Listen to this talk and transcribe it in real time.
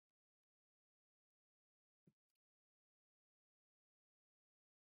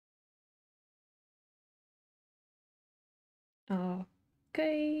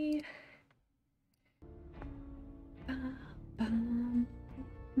Okay.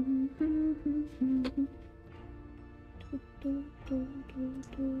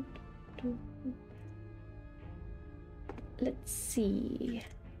 Let's see.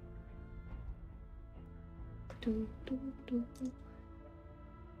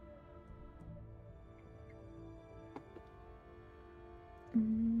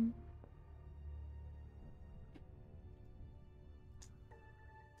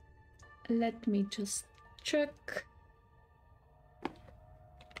 Let me just check.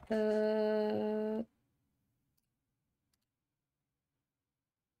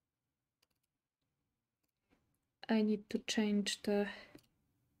 I need to change the...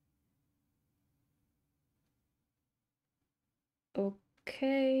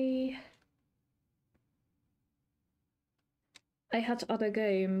 Okay. I had other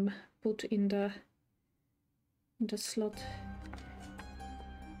game put in the slot.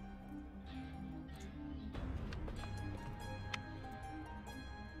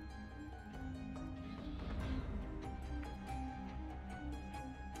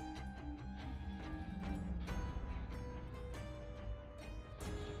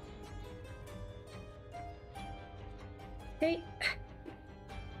 Okay.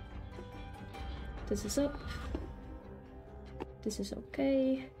 This is up. This is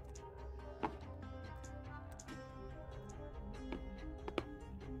okay.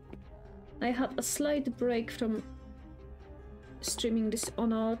 I had a slight break from streaming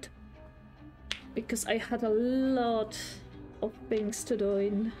Dishonored because I had a lot of things to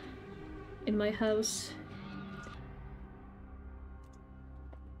do in my house.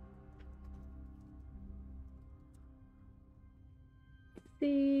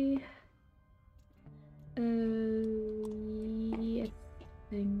 See. Yes,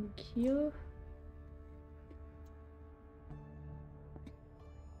 thank you.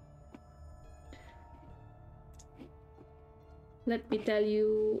 Let me tell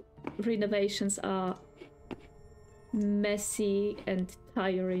you, renovations are messy and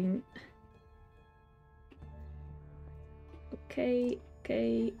tiring. Okay,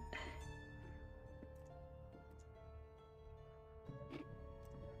 okay.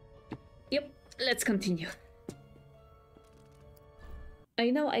 Yep, let's continue. I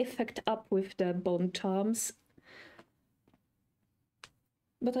know I fucked up with the bone charms,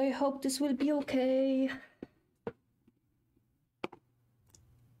 but I hope this will be okay.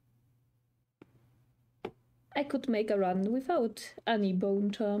 I could make a run without any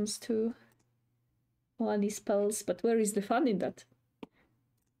bone charms too, or any spells, but where is the fun in that?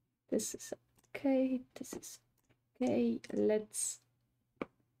 This is okay, this is okay, let's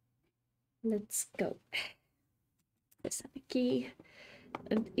go. There's a key.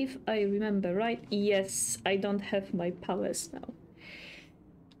 And if I remember right, yes, I don't have my powers now.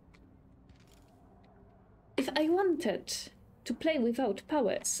 If I wanted to play without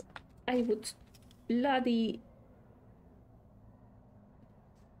powers, I would bloody...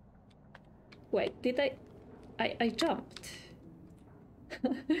 Wait, did I jumped.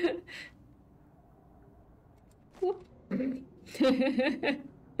 Whoop.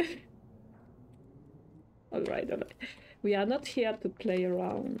 Alright. We are not here to play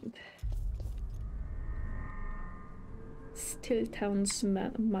around. Stilltown's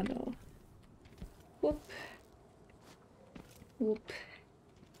Manor. Whoop. Whoop.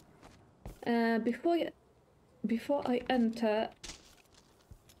 Before I enter,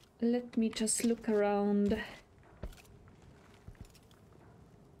 let me just look around.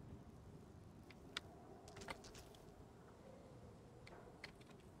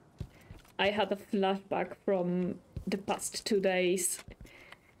 I had a flashback from the past 2 days.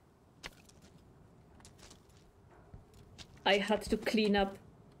 I had to clean up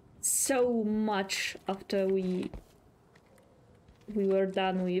so much after we were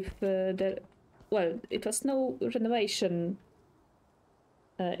done with the... Well, it was no renovation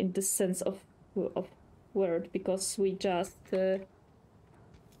in the sense of word, because we just...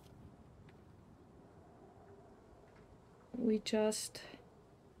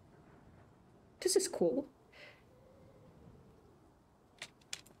 This is cool.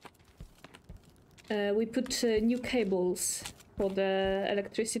 We put new cables for the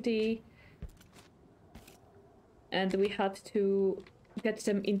electricity, and we had to get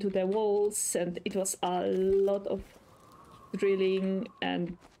them into the walls, and it was a lot of drilling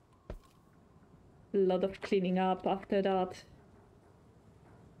and a lot of cleaning up after that.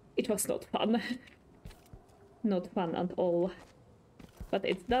 It was not fun. Not fun at all. But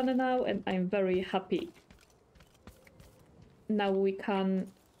it's done now, and I'm very happy. Now we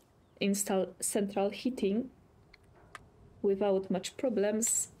can install central heating. without much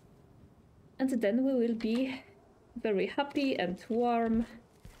problems. And then we will be very happy and warm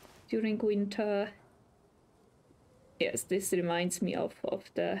during winter. Yes, this reminds me of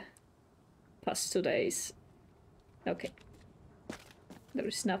the past 2 days. Okay. There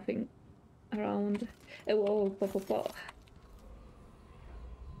is nothing around. Oh, whoa, whoa, whoa, whoa.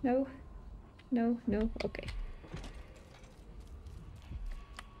 No? No, no, okay.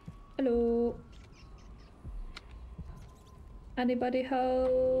 Hello? Anybody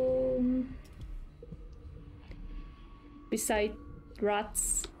home? Beside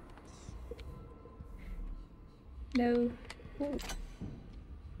rats? No? Oh.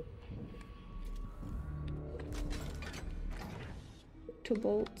 Two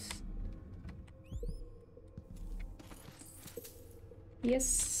bolts.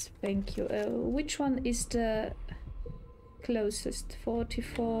 Yes, thank you. Which one is the closest?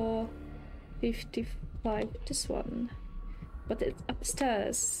 44, 55. This one. But it's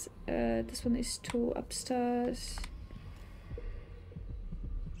upstairs. This one is 2 upstairs.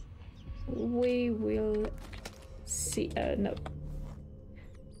 We will see. No.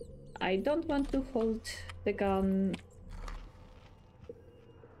 I don't want to hold the gun.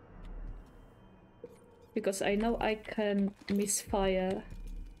 Because I know I can misfire.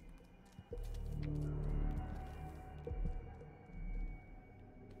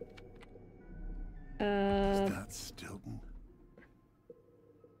 Is that Stilton?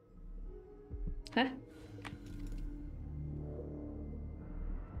 Huh?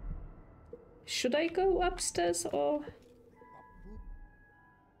 Should I go upstairs or...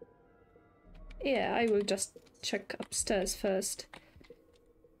 Yeah, I will just check upstairs first.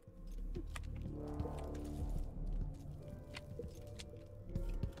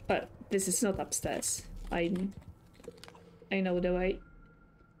 But this is not upstairs. I know the way.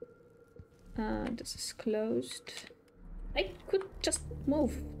 This is closed. I could just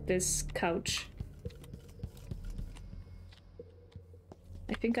move this couch.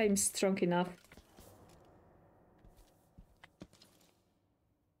 I think I'm strong enough.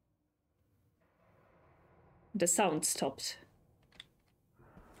 The sound stopped.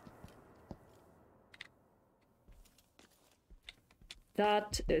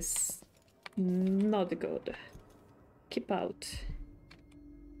 That is not good. Keep out.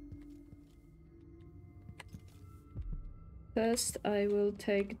 First, I will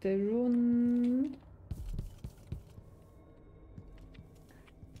take the rune.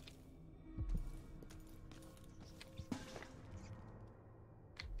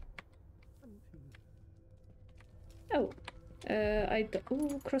 Oh,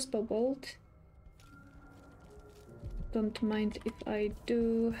 ooh, crossbow bolt. Don't mind if I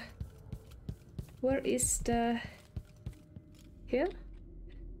do. Where is the... Here?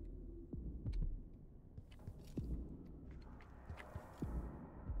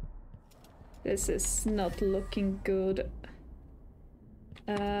 This is not looking good.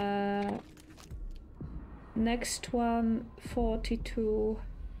 Next one, 42.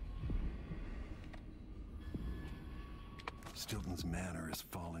 Stilton's manor is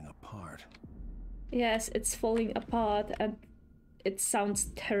falling apart. Yes, it's falling apart and it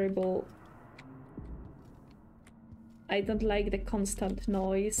sounds terrible. I don't like the constant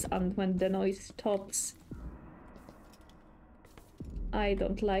noise, and when the noise stops, I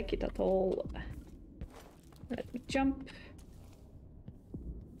don't like it at all. Let me jump.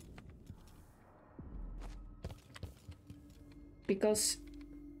 Because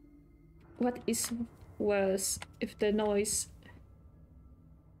what is worse, if the noise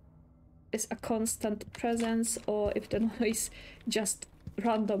is a constant presence or if the noise just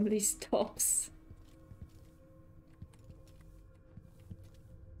randomly stops?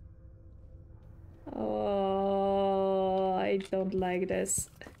 Oh, I don't like this.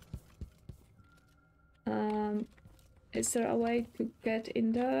 Is there a way to get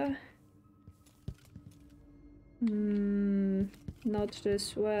in there? Not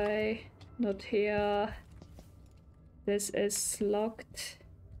this way. Not here. This is locked.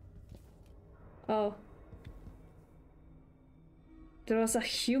 Oh. There was a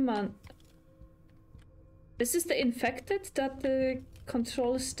human. This is the infected that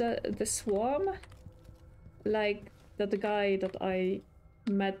controls the swarm? Like that guy that I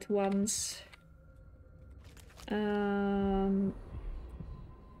met once.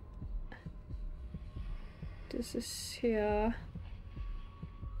 This is here.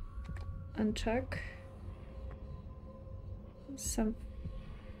 Uncheck. Some.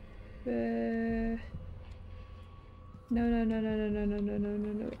 No.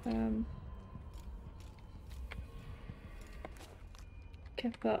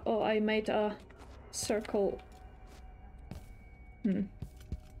 Kappa. Oh, I made a circle. Hmm.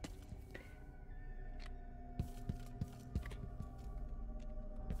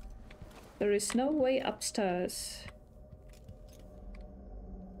 There is no way upstairs.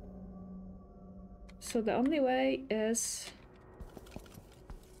 So the only way is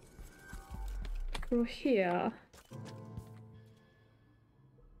through here.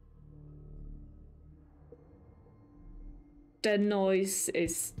 The noise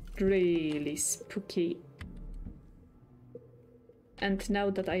is really spooky. And now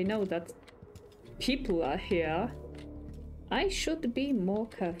that I know that people are here, I should be more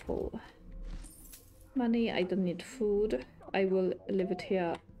careful. Money, I don't need food. I will leave it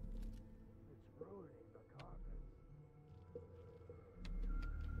here.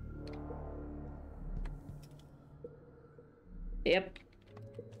 Yep.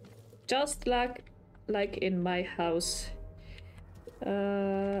 Just like in my house.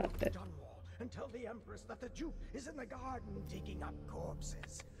 And tell the Empress that the Duke is in the garden digging up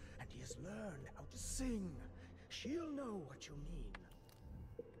corpses, and he has learned how to sing. She'll know what you mean.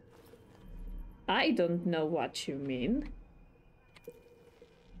 I don't know what you mean.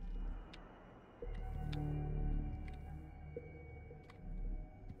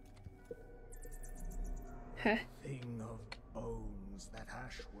 Huh. Thing of bones that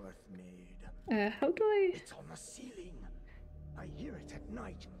Ashworth made. How do I... It's on the ceiling. I hear it at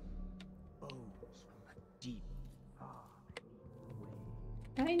night. Bones from the deep, far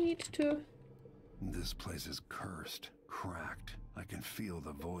away. I need to... This place is cursed, cracked. I can feel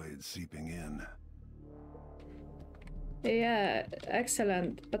the void seeping in. Yeah,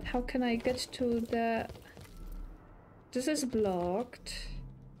 excellent. But how can I get to the... This is blocked.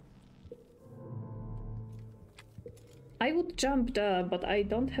 I would jump there, but I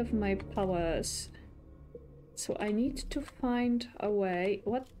don't have my powers. So I need to find a way.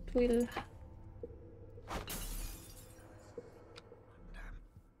 What will...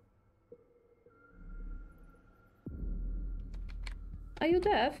 Are you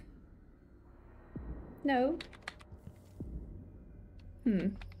deaf? No.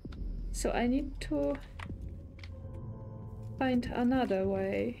 So I need to find another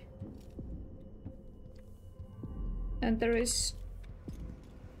way. And there is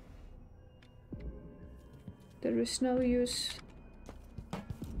no use.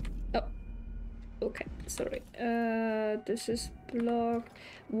 Oh, okay, sorry. This is blocked.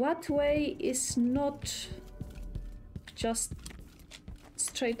 What way is not just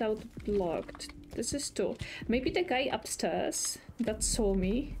straight out blocked? This is two. Maybe the guy upstairs that saw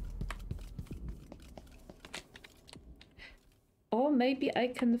me. Or maybe I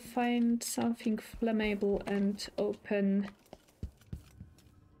can find something flammable and open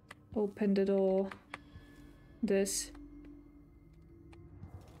the door. This.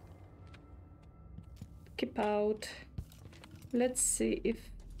 Keep out. Let's see if...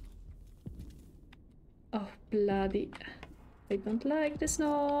 Oh, bloody. I don't like this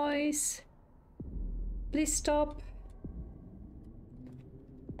noise. Please stop.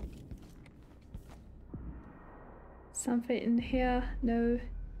 Something in here? No.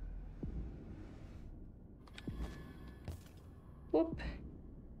 Whoop.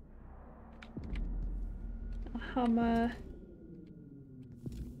 A hammer.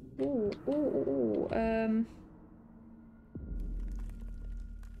 Ooh, ooh, ooh, ooh.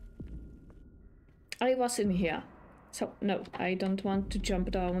 I was in here. So, no, I don't want to jump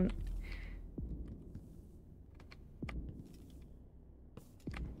down.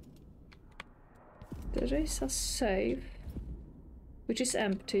 There is a safe, which is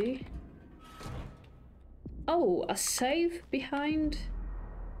empty. Oh, a safe behind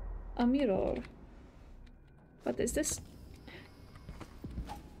a mirror. What is this?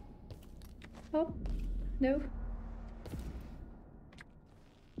 Oh, no.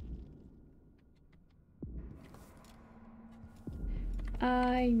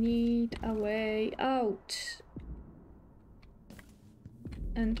 I need a way out.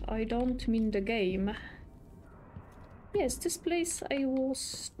 And I don't mean the game. Yes, this place I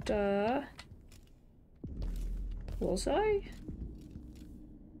was there. Was I?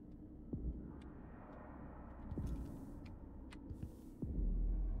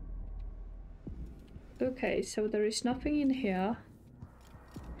 Okay, so there is nothing in here.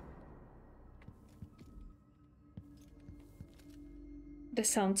 The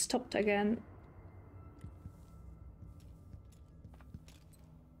sound stopped again.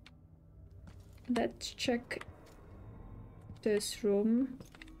 Let's check this room.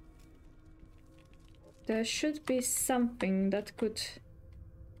 There should be something that could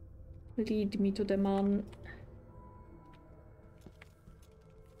lead me to the man.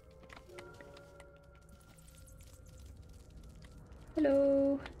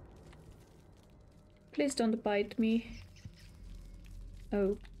 Hello. Please don't bite me.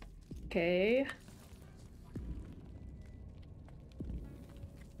 Okay.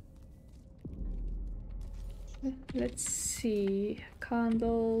 Let's see.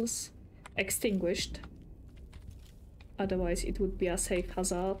 Candles. Extinguished. Otherwise it would be a safe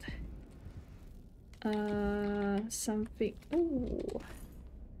hazard. Something. Ooh.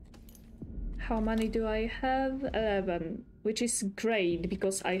 How many do I have? 11. Which is great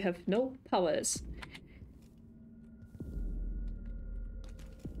because I have no powers.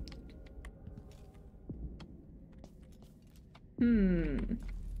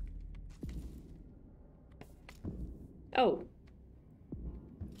 Oh.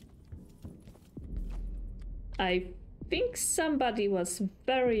 I think somebody was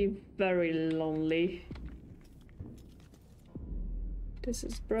very, very lonely. This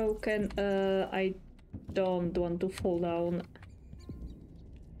is broken. I don't want to fall down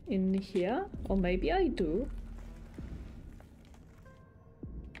in here. Or maybe I do.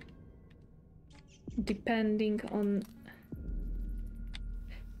 Depending on...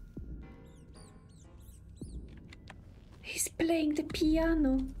 He's playing the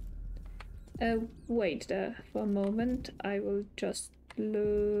piano. Wait there for a moment. I will just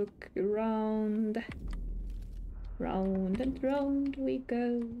look around. Round and round we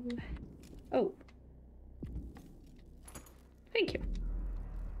go. Oh. Thank you.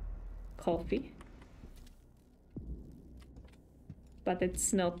 Coffee. But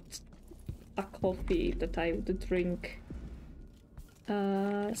it's not a coffee that I would drink.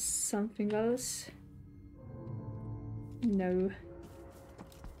 Something else? No.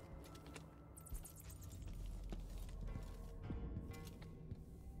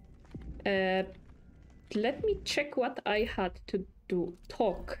 Let me check what I had to do.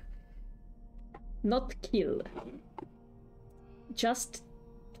 Talk. Not kill. Just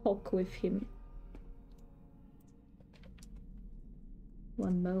talk with him.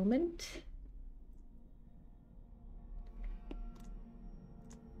 One moment.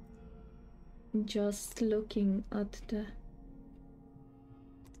 Just looking at the...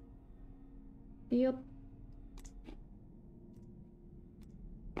 Yep.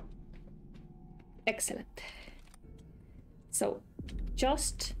 Excellent. So,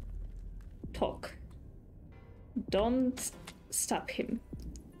 just talk. Don't stab him.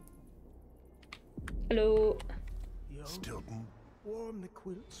 Hello. Young, Stilton? warm the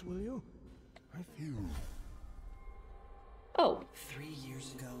quilts, will you? I feel... Oh. 3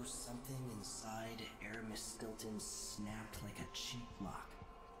 years ago, something inside Aramis Stilton snapped like a cheap lock.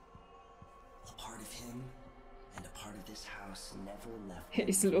 A part of him and a part of this house never left.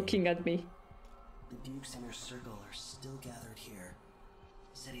 He's looking at me. The Duke's inner circle are still gathered here,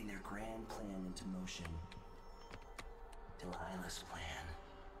 setting their grand plan into motion. Delilah's plan.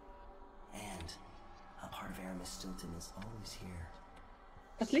 And a part of Aramis Stilton is always here.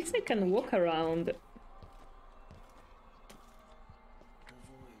 At least I can walk around. The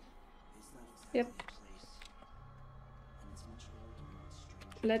void is not exactly Yep. a place, and it's much older and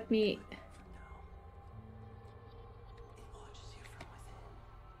stranger. Let me... For now, it watches you from within.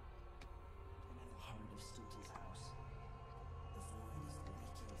 And at the heart of Stilton's house, the void is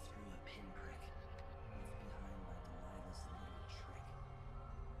leaking through a pinprick, left behind by Delilah's little trick.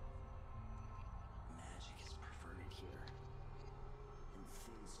 Magic is perverted here, and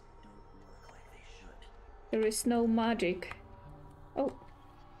things don't work like they should. There is no magic. Oh.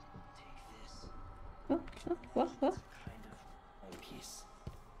 Take this. What? It's a kind of eyepiece.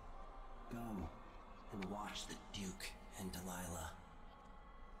 Go and watch the Duke and Delilah.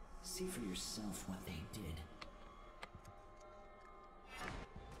 See for yourself what they did.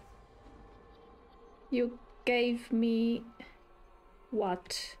 You gave me...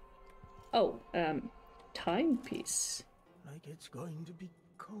 what? Oh, timepiece. Like it's going to be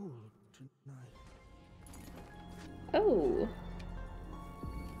cold tonight. Oh.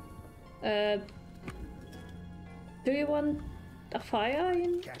 Do you want a fire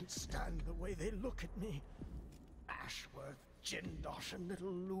in? Can't stand the way they look at me. Ashworth, Jindosh, and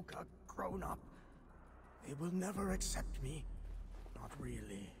little Luca grown up. They will never accept me. Not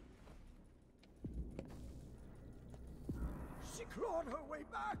really. She clawed her way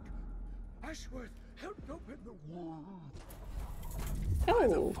back. Ashworth helped open the wall.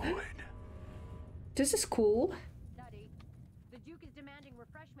 Oh, Void. this is cool. Study. The Duke is demanding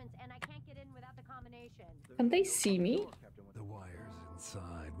refreshments, and I can't get in without the combination. Can they see me? The wires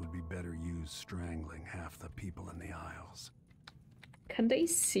inside would be better used strangling half the people in the aisles. Can they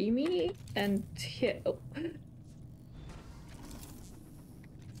see me and hear? Oh.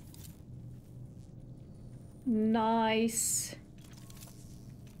 Nice.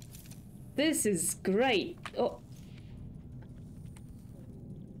 This is great. Oh.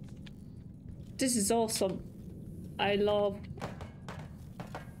 This is awesome. I love...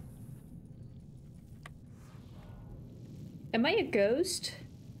 Am I a ghost?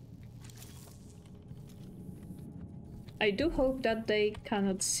 I do hope that they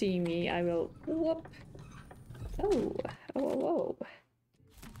cannot see me. I will... Whoop. Oh. Oh.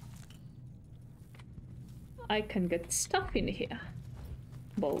 I can get stuff in here.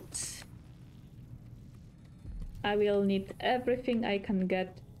 Bolts. I will need everything I can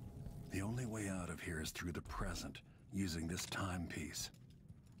get. The only way out of here is through the present, using this timepiece.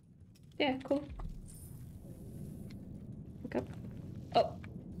 Yeah, cool. Okay. Oh.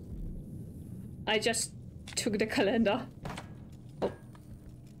 I just took the calendar. Oh.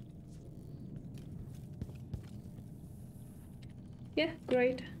 Yeah,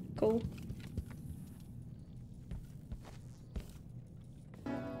 great. Cool.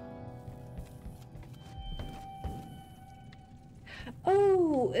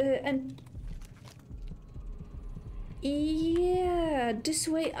 Oh, and yeah, this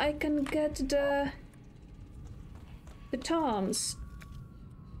way I can get the toms.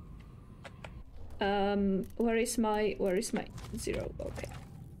 Where is my 0? Okay.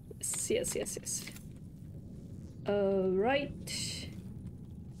 Yes. Right.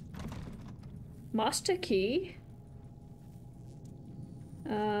 Master key.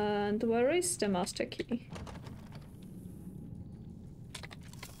 And where is the master key?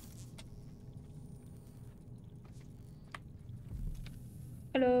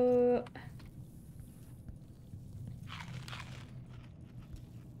 Hello.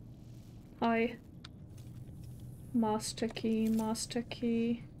 Hi. Master key. Now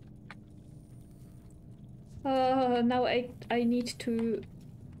I need to...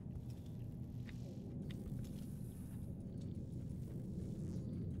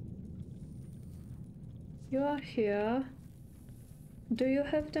 You are here. Do you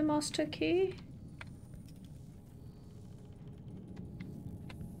have the master key?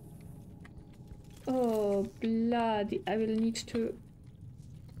 Oh, bloody... I will need to...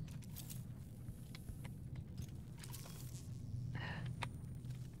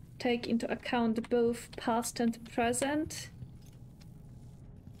 take into account both past and present.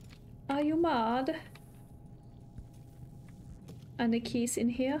 Are you mad? Any keys in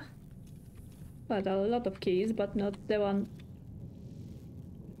here? Well, there are a lot of keys, but not the one.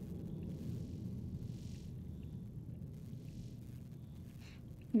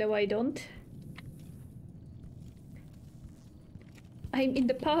 No, I don't. I'm in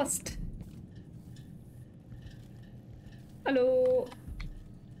the past. Hello.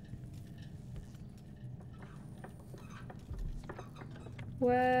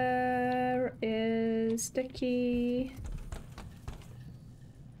 Where is the key?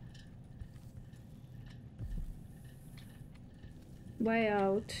 Way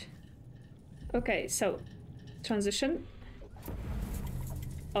out. Okay, so transition.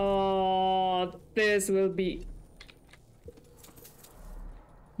 Oh, this will be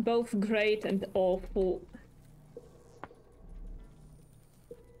both great and awful.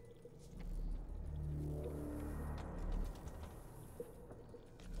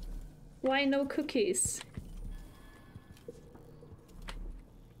 Why no cookies?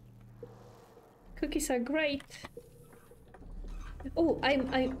 Cookies are great. Oh,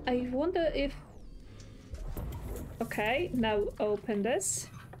 I wonder if... Okay, now open this.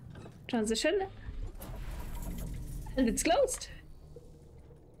 Transition. And it's closed.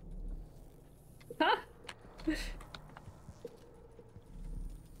 Huh?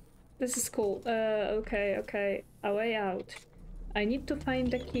 This is cool. Okay. A way out. I need to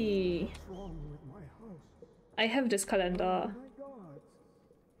find the key. What's wrong with my house? I have this calendar. My guards,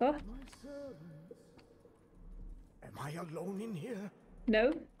 Oh? my servants. Am I alone in here?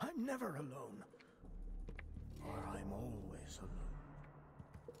 No? I'm never alone. Or I'm always alone.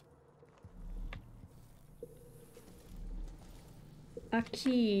 A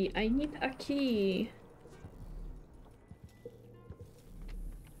key. I need a key.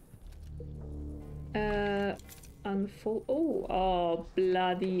 Unfold. Oh,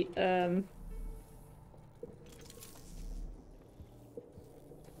 bloody.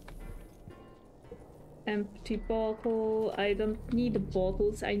 Empty bottle. I don't need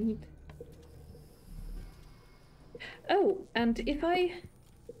bottles. I need. Oh, and if I.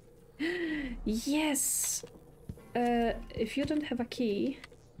 Yes. If you don't have a key.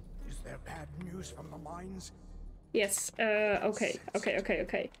 Is there bad news from the mines? Yes. Okay.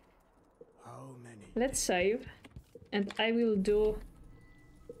 How many? Let's save. And I will do...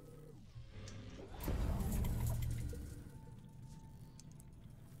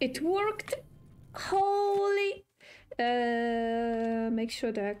 It worked. Holy. Make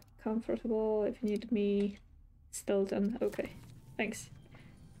sure they're comfortable if you need me. Still done. Okay. Thanks.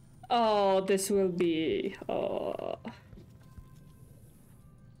 Oh, this will be. Oh.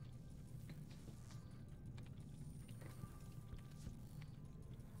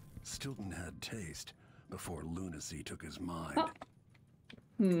 Stilton had taste before lunacy took his mind. Oh.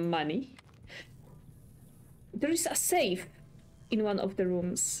 Money. There is a safe in one of the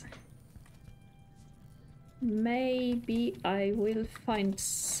rooms. Maybe I will find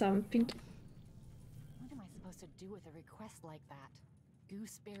something. What am I supposed to do with a request like that?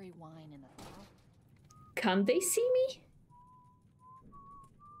 Gooseberry wine in the thaw? Can they see me?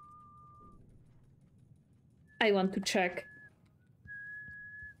 I want to check.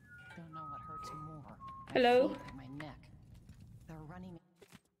 Don't know what hurts more. My Hello? feet or my neck. They're running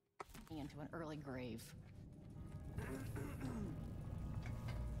me into an early grave.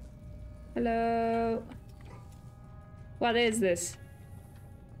 Hello? What is this?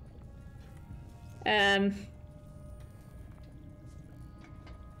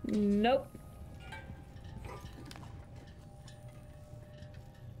 Nope.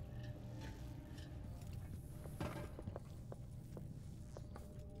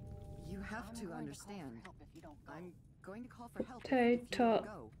 You have to understand. I'm going to call for help if you Potato.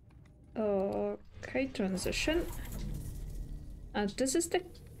 don't go. Okay, transition. And this is the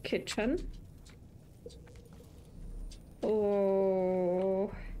kitchen.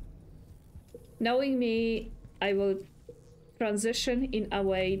 Oh. Knowing me, I will transition in a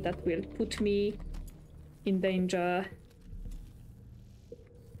way that will put me in danger.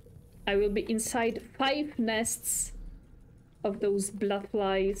 I will be inside 5 nests of those blood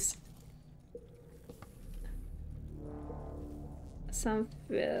flies. Some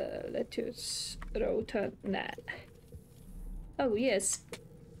lettuce, rota, nah. Oh yes,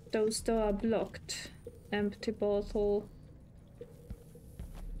 those doors are blocked. Empty bottle.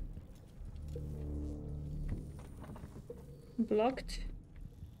 Blocked.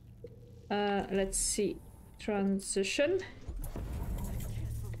 Let's see. Transition.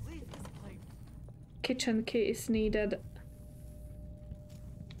 Kitchen key is needed.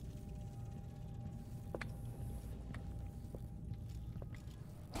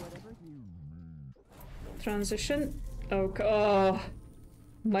 Transition. Okay. Oh,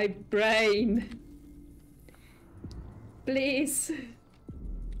 my brain. Please.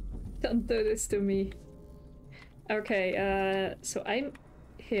 Don't do this to me. Okay, so I'm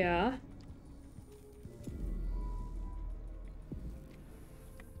here.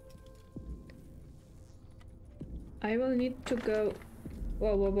 I will need to go.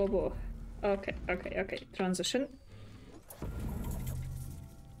 Whoa, whoa, whoa, whoa. Okay, okay, okay. Transition.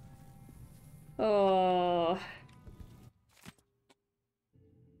 Oh.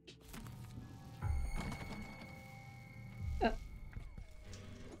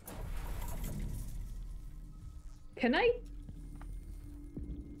 Can I?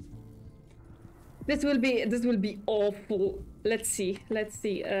 This will be awful. Let's see. Let's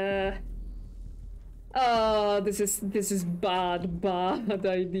see. Oh, this is bad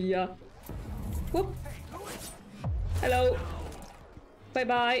idea. Whoop. Hello. Bye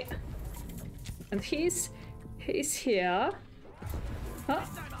bye. And he's here. Huh?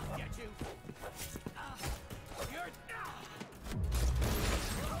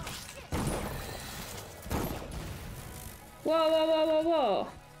 Whoa, whoa, whoa, whoa, whoa.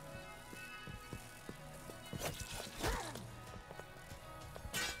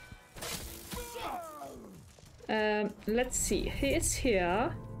 Let's see. He is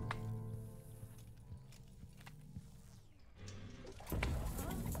here.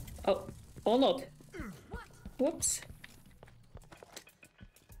 Oh, or not. Whoops.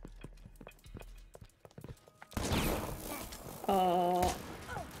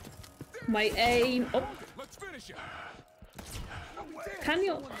 My aim. Oh. Let's finish it. Can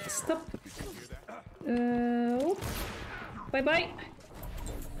you stop? Bye bye.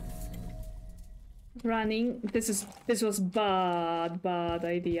 Running. This was bad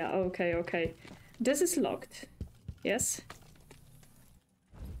idea. Okay, okay. This is locked. Yes.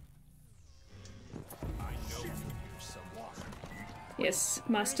 Yes,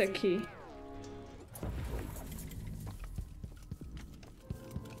 master key.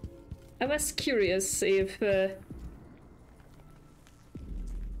 I was curious if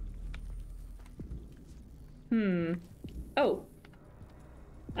oh,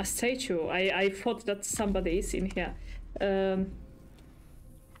 a statue. I thought that somebody is in here. I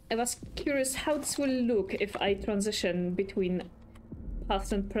was curious how this will look if I transition between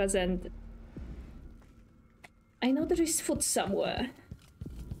past and present. I know there is food somewhere.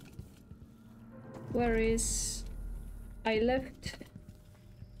 Where is... I left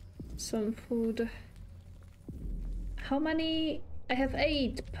some food. How many? I have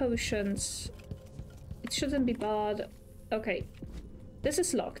 8 potions. It shouldn't be bad. Okay. This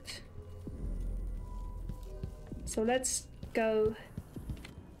is locked. So let's go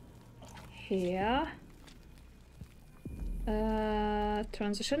here.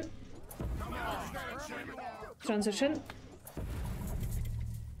 Transition. Transition.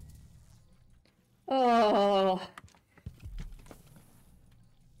 Oh.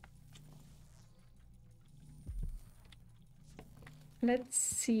 Let's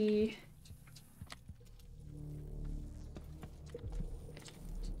see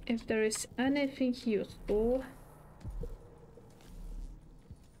if there is anything useful.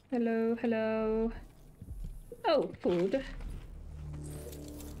 Hello, hello. Oh, food.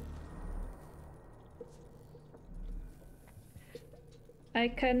 I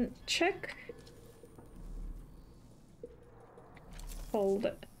can check.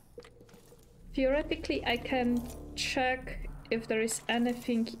 Hold. Theoretically, I can check if there is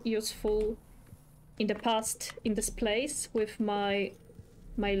anything useful in the past in this place with my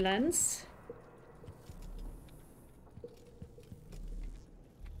lens.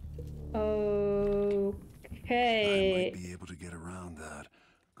 Okay. I might be able to get around that,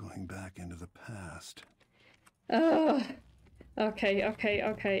 going back into the past. Oh, okay, okay,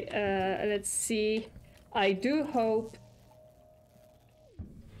 okay. Let's see. I do hope.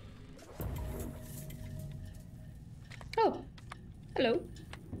 Oh, hello.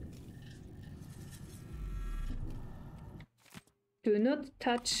 Do not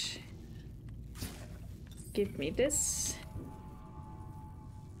touch. Give me this.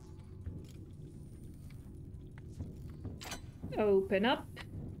 Open up.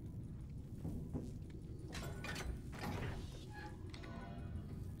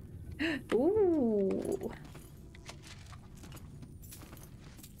 Ooh.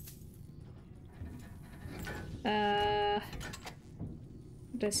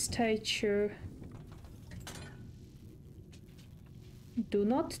 The statue. Do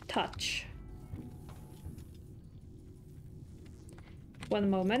not touch.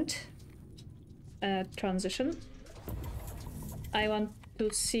 One moment. Transition. I want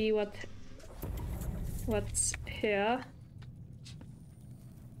to see what's here.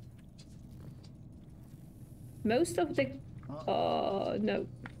 Most of the... no.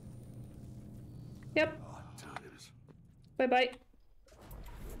 Yep. Bye-bye.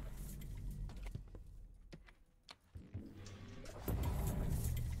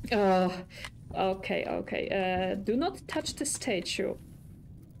 Oh, okay, okay. Do not touch the statue.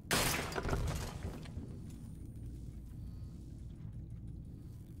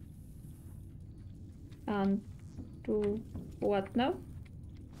 And do what now?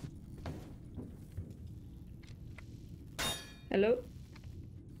 Hello?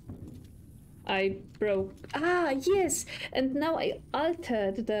 I broke... Ah, yes! And now I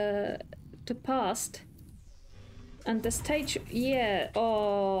altered the past. And the stage... Yeah,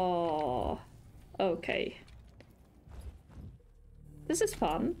 oh... Okay. This is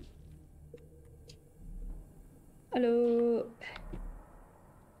fun. Hello?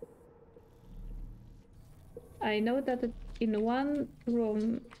 I know that in one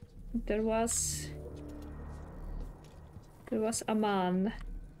room there was a man.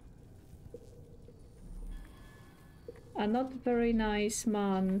 A not very nice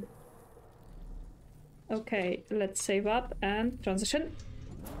man. Okay, let's save up and transition.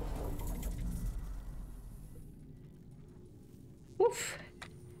 Oof.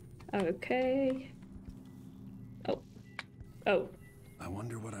 Okay. Oh. Oh. I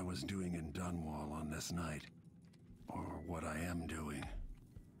wonder what I was doing in Dunwall on this night. Or what I am doing.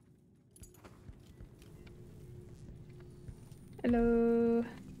 Hello.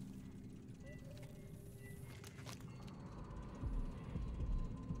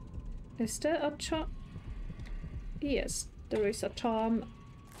 Is there a charm? Yes, there is a charm.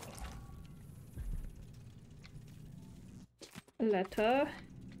 A letter.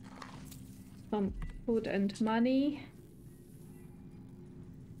 Some food and money.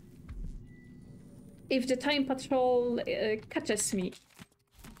 If the time patrol catches me,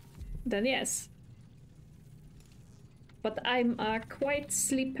 then yes. But I'm a quite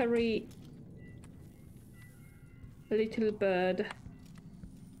slippery little bird.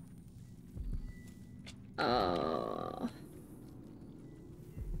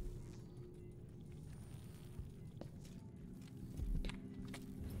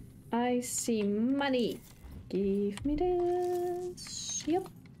 I see money. Give me this. Yep,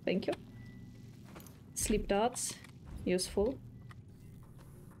 thank you. Sleep darts, useful.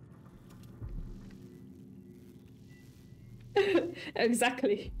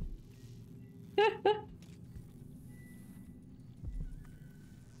 Exactly.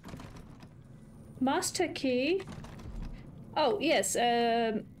 Master key. Oh, yes.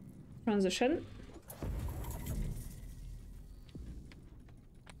 Transition.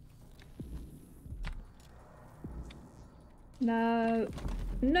 No.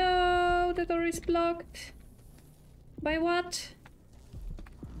 No, the door is blocked. By what?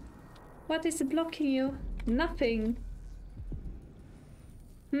 What is blocking you? Nothing.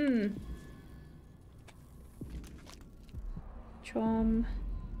 Charm.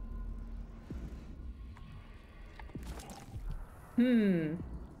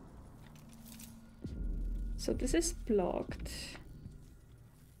 So this is blocked.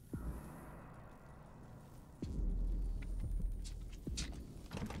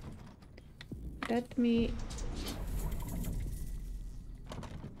 Let me...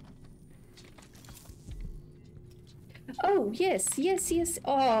 Oh, yes, yes, yes.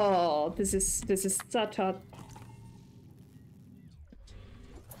 Oh, this is such a...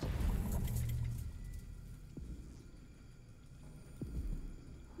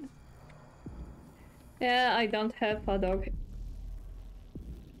 Yeah, I don't have a dog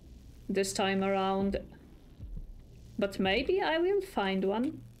this time around. But maybe I will find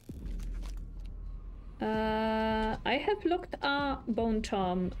one. I have looked a bone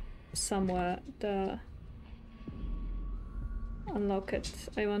charm somewhere. Unlock it.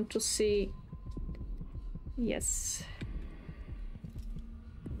 I want to see. Yes.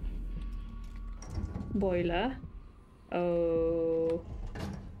 Boiler. Oh.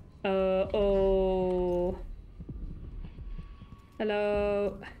 Oh.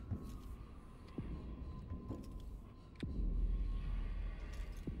 Hello.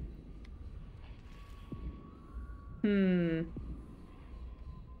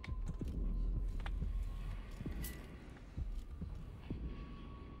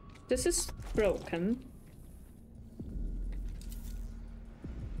 This is broken.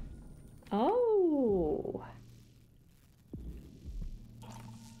 Oh.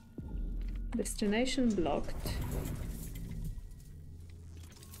 Destination blocked.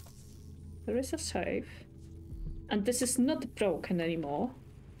 There is a safe. And this is not broken anymore.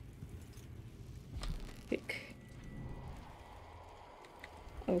 Pick.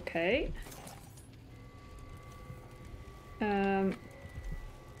 Okay.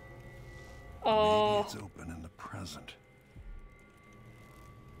 Oh. Maybe it's open in the present.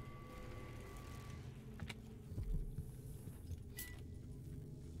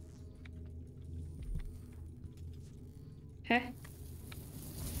 Huh?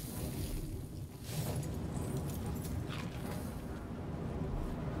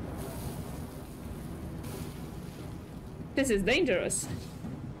 This is dangerous.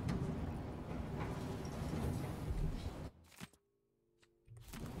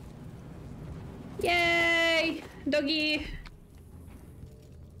 Yay! Doggy!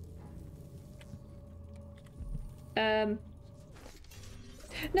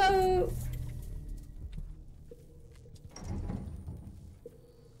 No!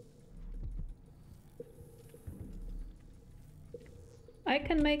 I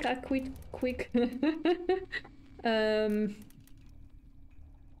can make a quick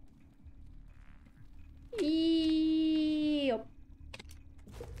Yep.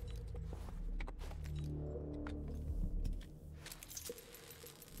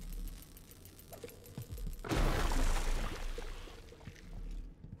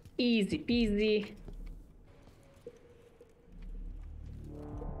 Easy peasy.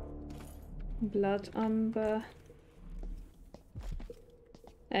 Blood umber.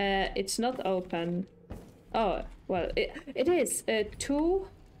 It's not open. Oh, well, it is. 2.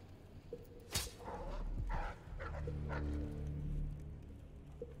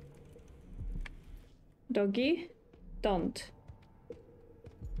 Doggy, don't.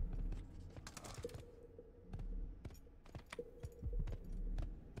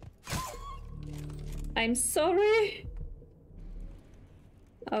 I'm sorry.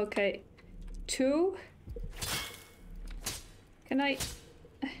 Okay. 2. Can I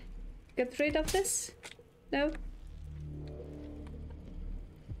get rid of this? No.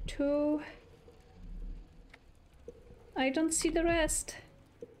 2. I don't see the rest.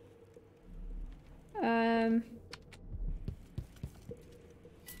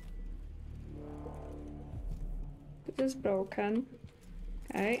 This is broken.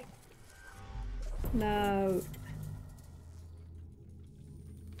 Okay. Now.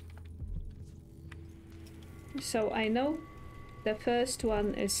 So I know the first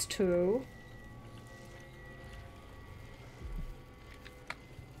one is 2.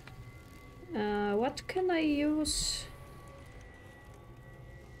 What can I use?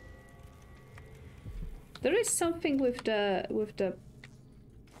 There is something with the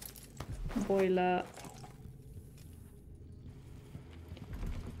boiler.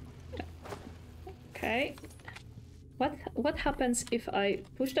 Okay. What happens if I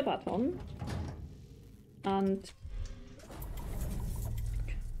push the button and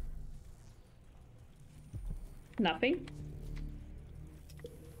nothing?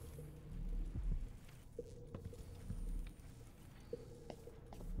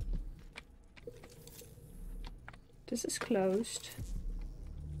 This is closed.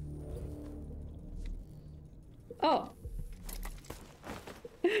 Oh!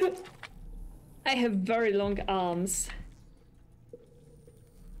 I have very long arms.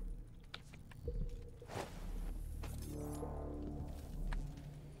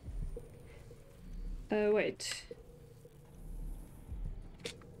 Wait.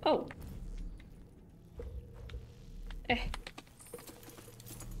 Oh.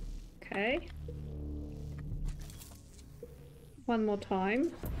 Okay. One more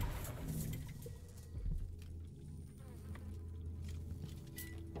time.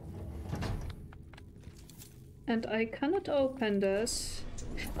 And I cannot open this.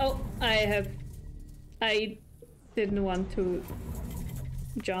 Oh, I didn't want to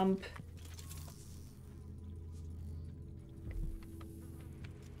jump.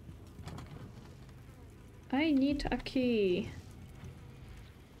 I need a key.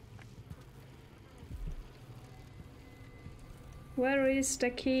 Where is the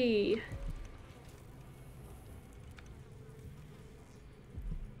key?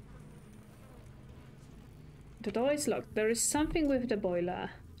 The door is locked. There is something with the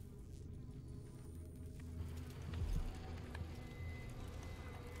boiler.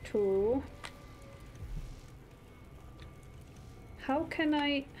 Two. How can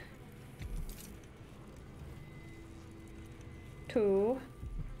I... Two.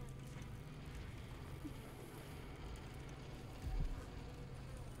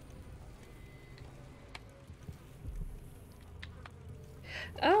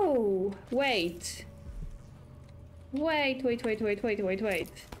 Oh, wait. Wait.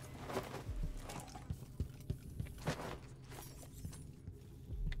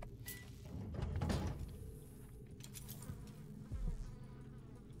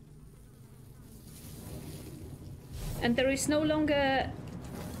 And there is no longer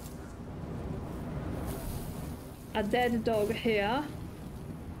a dead dog here.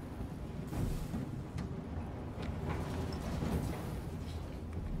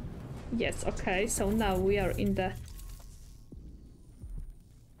 Yes, okay, so now we are in the...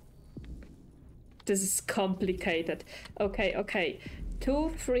 This is complicated. Okay. 2,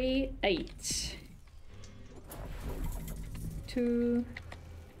 3, 8. 2,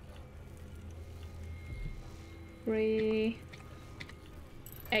 3,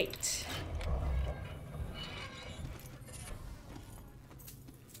 8.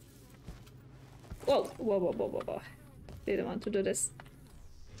 Whoa. Didn't want to do this.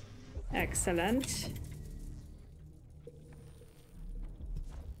 Excellent.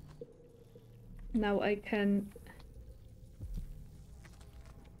 Now I can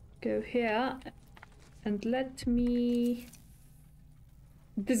go here and let me...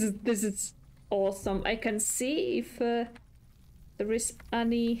 This is awesome. I can see if there is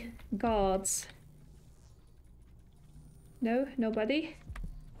any guards. No, nobody.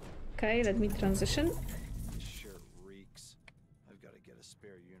 Okay, let me transition. Sure reeks. I've got to get a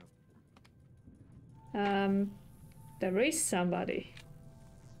spare uniform. There is somebody.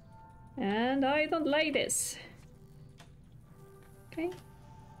 And I don't like this. Okay.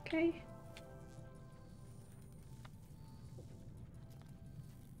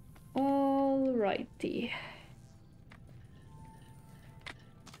 Alrighty.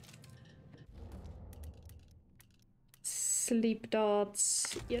 Sleep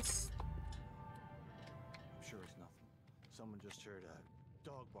darts, yes. I'm sure it's nothing. Someone just heard a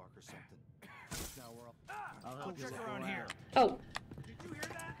dog bark or something. Now we're up. I'll help you check around here. Oh. Did you hear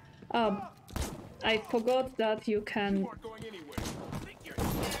that? I forgot that you can... You aren't going anywhere. Think you're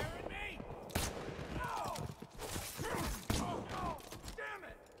scaring me? No! Oh, damn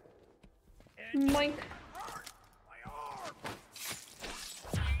it! Moink. Hurt! My arm!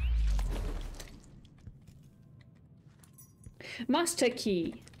 Master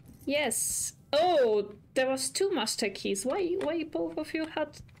key. Yes. Oh, there was 2 master keys. Why both of you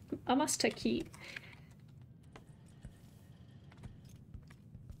had a master key?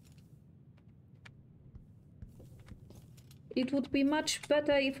 It would be much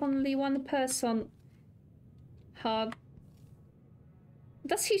better if only one person had...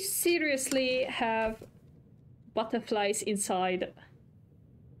 Does he seriously have butterflies inside?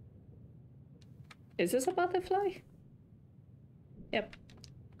 Is this a butterfly? Yep.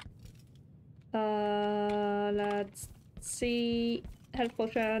 Let's see. Health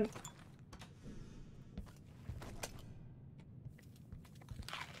potion.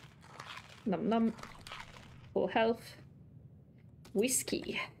 Num num. Full health.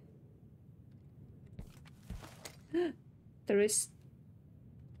 Whiskey. There is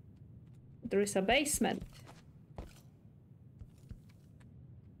a basement.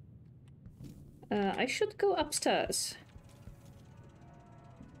 I should go upstairs.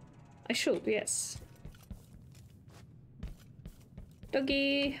 I should, yes.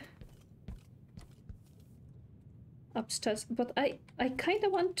 Doggy. Upstairs, but I kind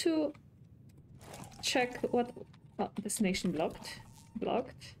of want to check what... Oh, destination blocked.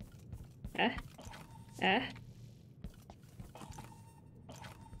 Blocked.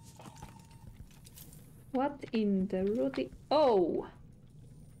 What in the Rudy? Oh!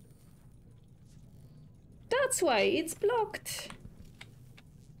 That's why it's blocked!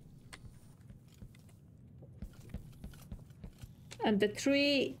 And the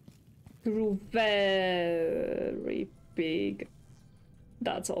tree grew very big.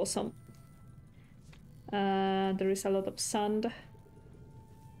 That's awesome. There is a lot of sand.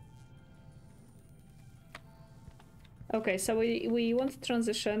 Okay, so we want to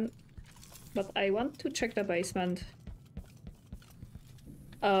transition, but I want to check the basement.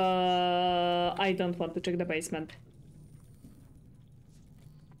 I don't want to check the basement.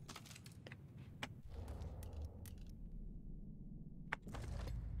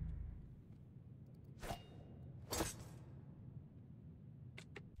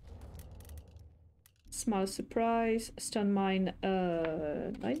 Small surprise. Stone mine,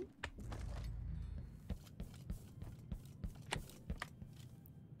 9.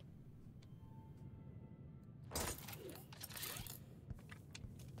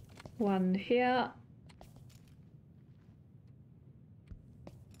 One here.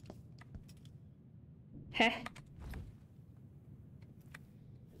 Heh.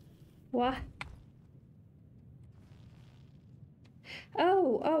 What?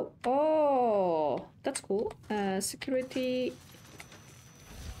 Oh, that's cool. Security.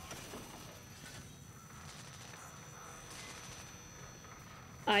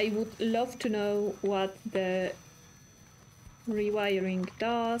 I would love to know what the rewiring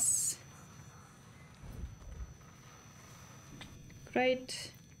does.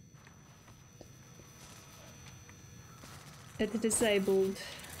 Great. It disabled.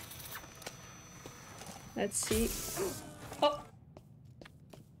 Let's see. Oh!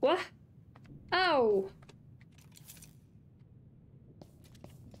 What? Ow!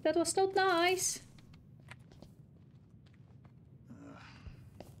 That was not nice.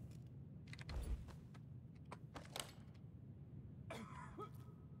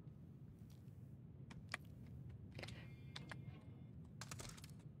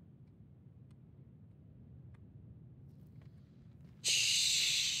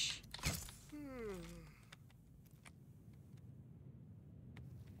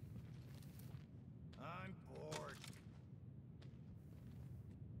 I'm bored.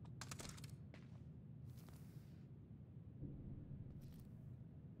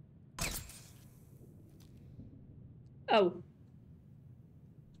 Oh.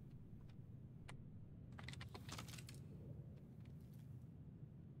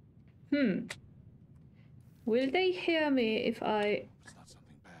 Will they hear me if I... It's not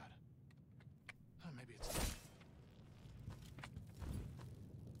something bad. Maybe it's...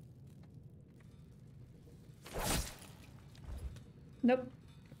 Nope.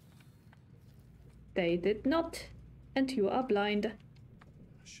 They did not. And you are blind. I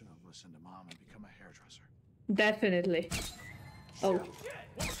should have listened to Mom and become a hairdresser. Definitely. Oh.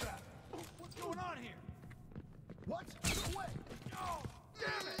 What's that? What's going on here? What? Go away! Oh,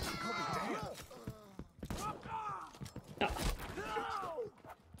 damn it! I'll be damned.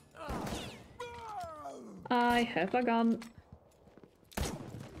 I have a gun.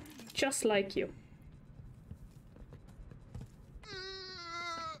 Just like you.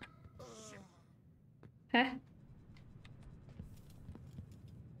 Huh?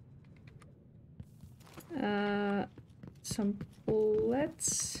 Some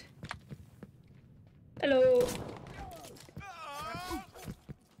bullets. Hello.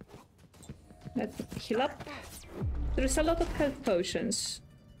 Let's heal up. There is a lot of health potions.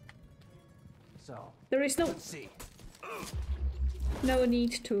 So, There is no let's see. no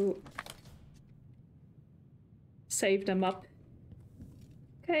need to save them up.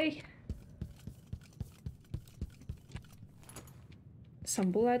 Okay.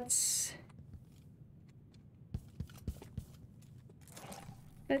 Some bullets.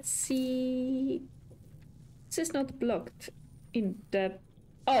 Let's see. This is not blocked in the...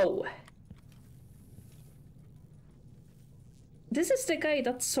 Oh! This is the guy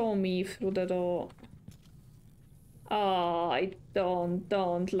that saw me through the door. Ah, I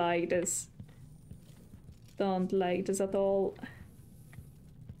don't like this. Don't like this at all.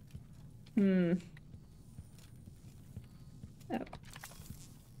 Oh.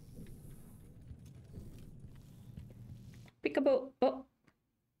 Peekaboo. Oh.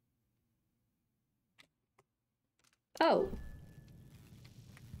 Oh.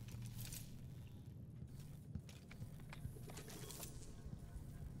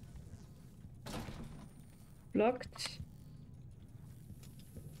 Blocked.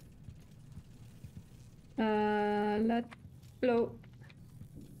 Let blow.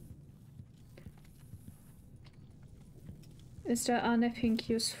 Is there anything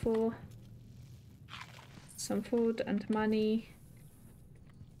useful? Some food and money.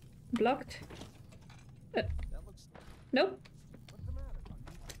 Blocked? Nope.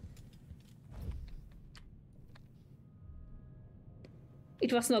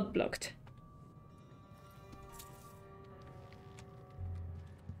 It was not blocked.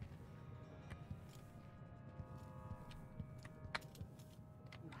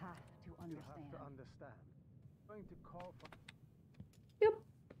 You have to understand. I'm going to call for... Yep.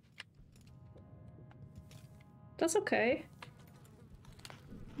 That's okay.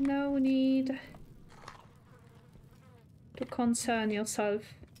 No need to concern yourself.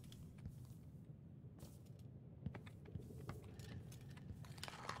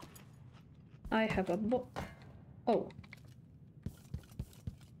 I have a book. Oh.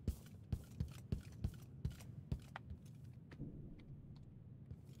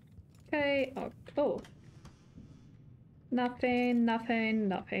 Okay. Oh. Oh. Nothing, nothing,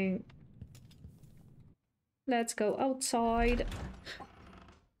 nothing. Let's go outside.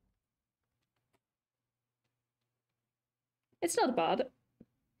 It's not bad.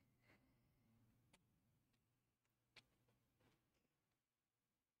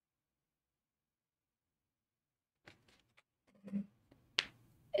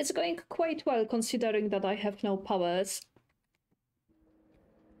 It's going quite well considering that I have no powers.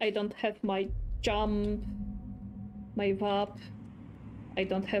 I don't have my jump, my VAP. I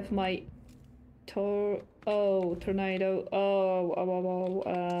don't have my tornado.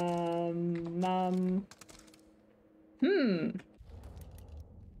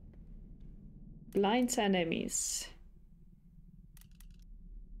 Blinds enemies.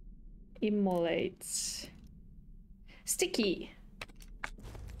 Immolates. Sticky.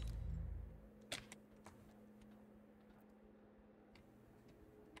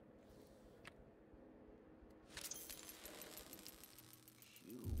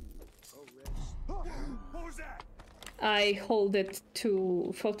 What was that? I hold it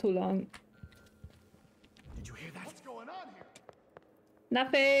for too long. Did you hear that? What's going on here?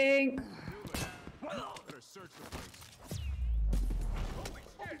 Nothing. Better search the place. Holy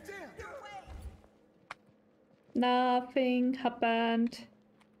shit! Damn! Nothing happened.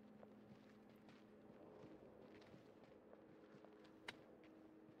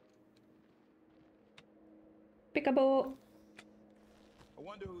 Peekaboo. I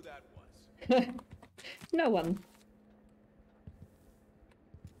wonder who that was. No one.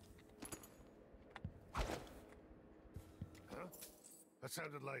 Huh? That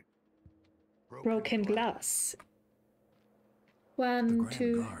sounded like Broken glass. The 1, Grand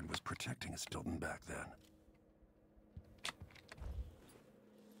 2. Guard was protecting Stilton back then.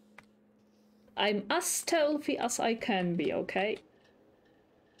 I'm as stealthy as I can be, okay?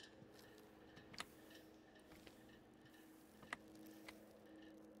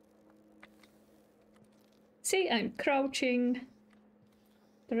 See, I'm crouching.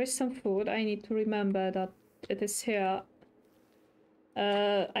 There is some food. I need to remember that it is here.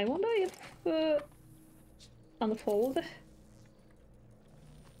 I wonder if... unfold.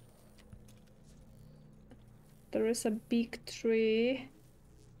 There is a big tree.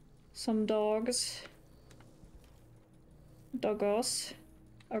 Some dogs. Doggos.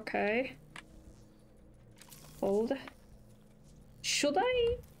 Okay. Hold. Should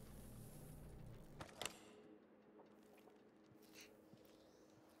I?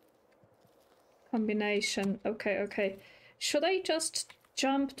 Combination. Okay, okay. Should I just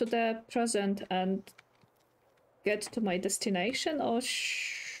jump to the present and get to my destination, or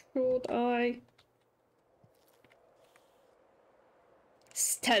should I?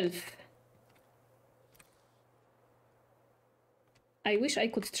 Stealth. I wish I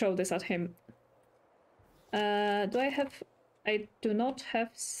could throw this at him. Do I have... I do not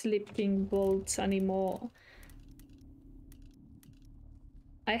have sleeping bolts anymore.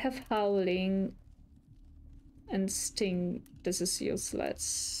 I have howling. And sting, this is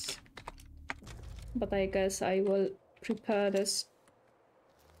useless. But I guess I will prepare this.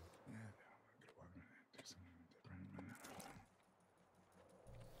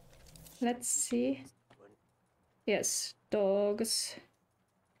 Let's see. Yes, dogs.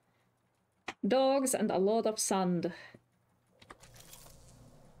 Dogs and a lot of sand.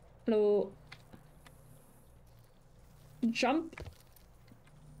 Hello. Jump.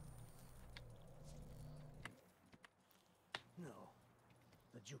 No,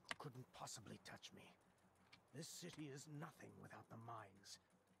 the Duke couldn't possibly touch me. This city is nothing without the mines.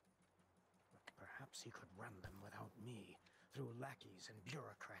 But perhaps he could run them without me, through lackeys and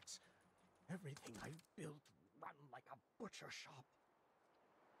bureaucrats. Everything I've built run like a butcher shop.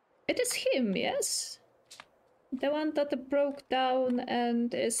 It is him, yes? The one that broke down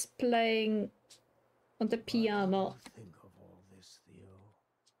and is playing on the piano. What do you think of all this, Theo?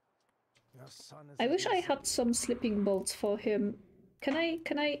 Your son is I wish I busy. had some sleeping bolts for him. Can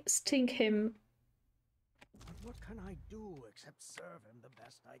I sting him? But what can I do except serve him the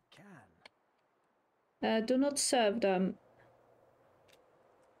best I can? Do not serve them.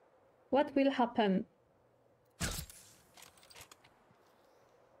 What will happen?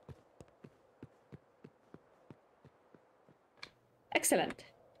 Excellent.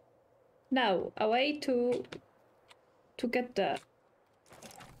 Now, a way to get there.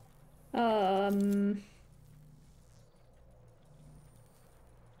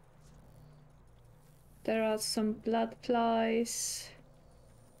 There are some blood flies.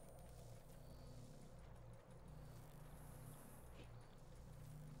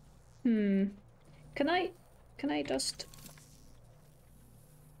 Can I just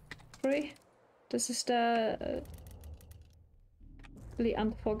free? This is the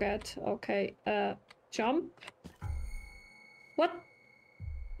and forget. Okay, jump. What?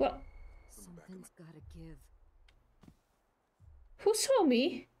 What? Something's gotta give. Who saw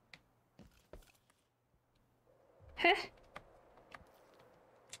me? Heh?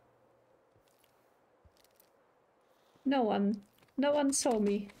 No one. No one saw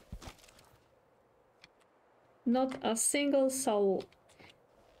me. Not a single soul.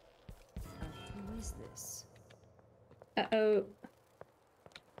 Who is this? Uh-oh.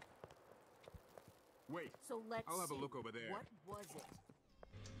 Wait, So let's I'll have a see. look over there. What was it?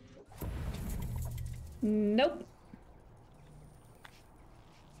 Nope.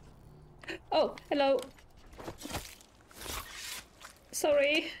 Oh, hello.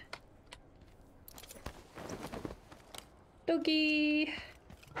 Sorry. Doggy.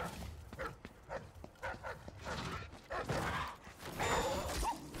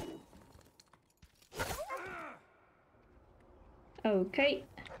 Okay.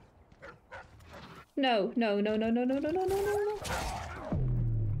 No, no, no, no, no, no, no, no, no, no, no.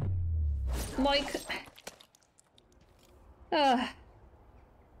 Mike.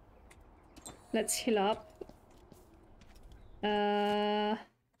 Let's heal up. Part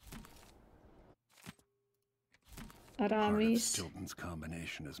of Aramis. Stilton's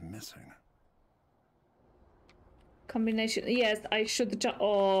combination is missing. Combination. Yes, I should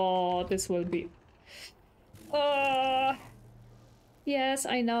oh, this will be. Yes,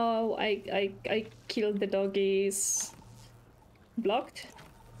 I know. I killed the doggies. Blocked?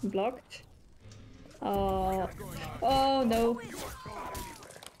 Blocked? Oh no.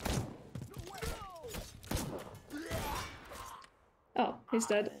 Oh, he's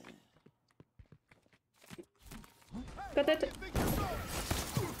dead. Got it.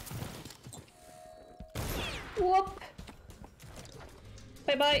 Whoop.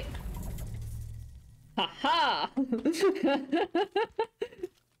 Bye bye. Haha.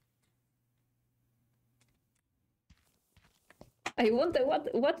 I wonder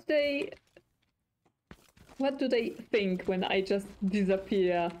what do they think when I just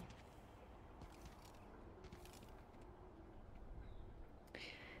disappear?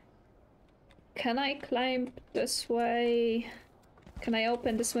 Can I climb this way? Can I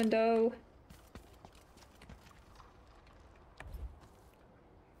open this window?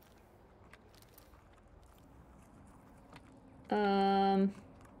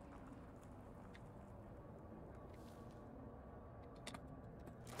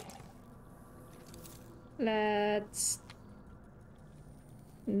 Let's...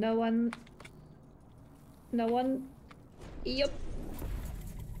 No one... Yup.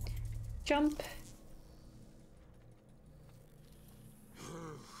 Jump.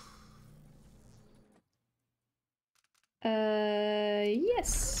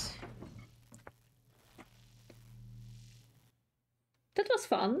 Yes. That was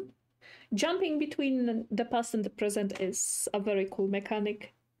fun. Jumping between the past and the present is a very cool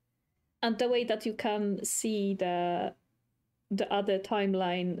mechanic. And the way that you can see the other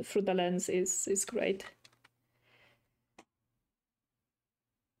timeline through the lens is great.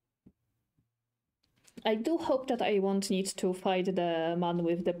 I do hope that I won't need to fight the man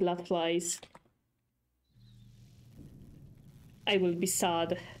with the blood flies. I will be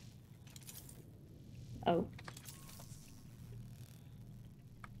sad. Oh.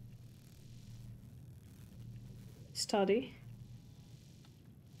 Study.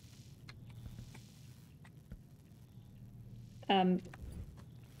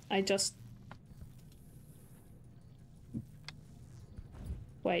 I just...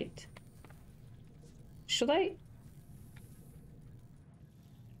 Wait. Should I?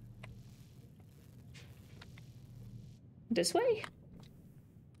 This way?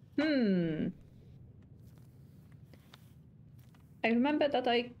 I remember that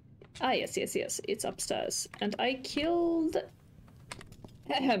Ah, yes, it's upstairs. And I killed...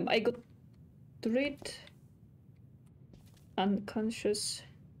 I got rid... Unconscious...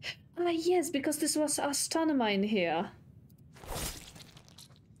 Ah, yes, because this was a stun mine here.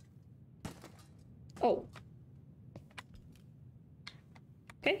 Oh.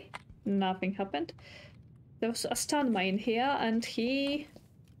 Okay, nothing happened. There was a stun mine here and he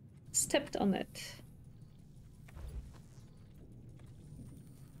stepped on it.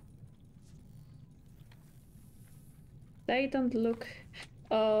 They don't look...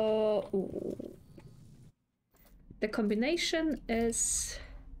 ooh. The combination is...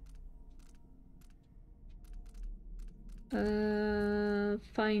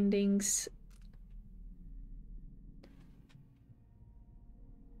 findings...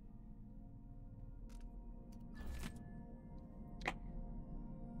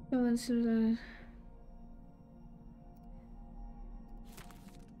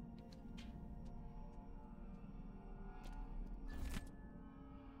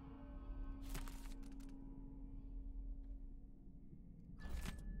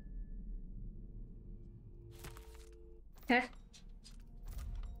 Heh.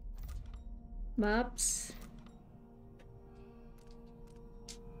 Maps.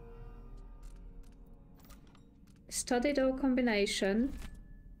 Study door combination.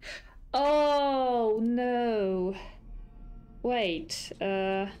 Oh no. Wait.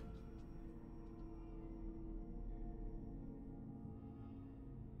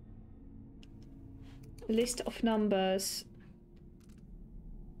 List of numbers.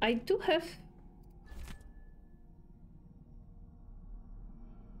 I do have...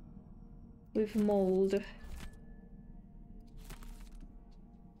 with mold.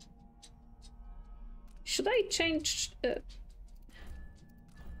 Should I change...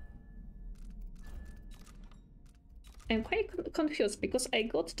 I'm quite confused because I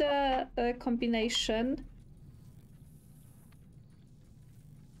got the combination.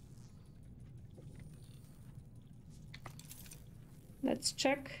 Let's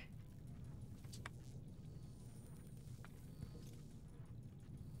check.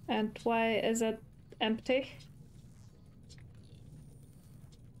 And why is it empty?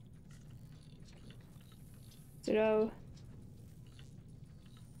 Zero.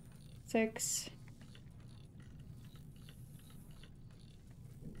 6.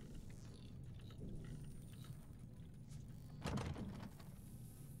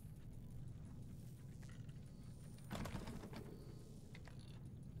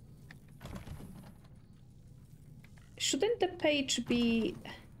 Shouldn't the page be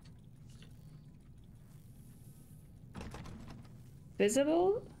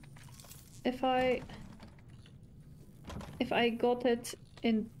visible if I got it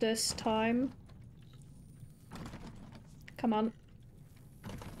in this time? Come on.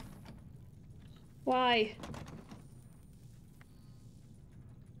 Why?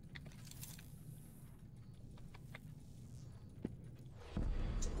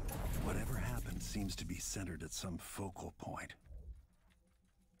 Whatever happened seems to be centered at some focal point.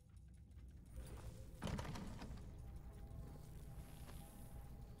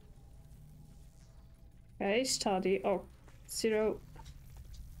 Okay, study. Oh,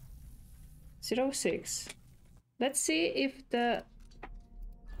 006. Let's see if the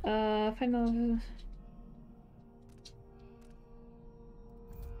final...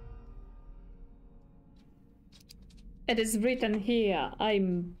 It is written here.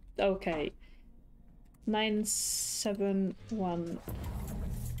 I'm okay. 971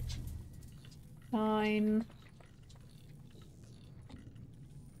 9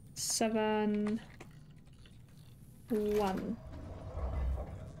 7 1.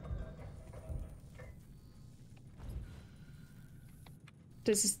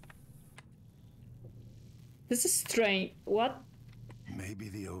 This is strange. What? Maybe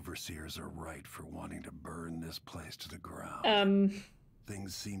the overseers are right for wanting to burn this place to the ground.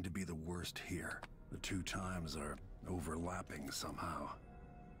 Things seem to be the worst here. The two times are overlapping somehow.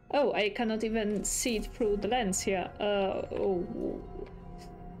 Oh, I cannot even see it through the lens here. Oh.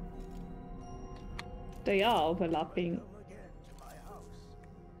 They are overlapping. Welcome again to my house.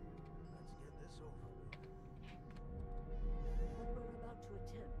 Let's get this over with. What we're about to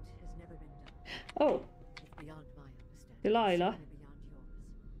attempt has never been done. Oh, It's beyond my understanding. Delilah. Certainly beyond yours.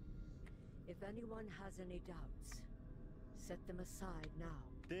 If anyone has any doubts, set them aside now.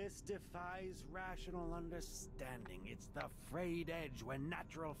 This defies rational understanding. It's the frayed edge when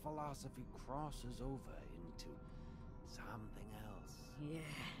natural philosophy crosses over into something else.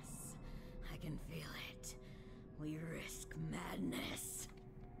 Yes, I can feel it. We risk madness.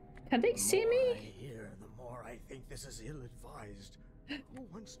 Can they see The more me? I hear, the more I think this is ill-advised. Who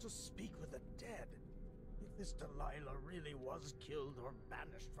wants to speak with the dead? If this Delilah really was killed or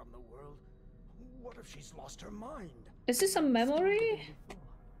banished from the world, what if she's lost her mind? Is this a memory?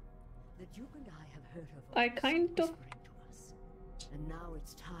 The Duke and I have heard her voice I kind of... whispering to us. And now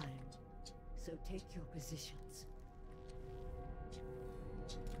it's time. So take your positions.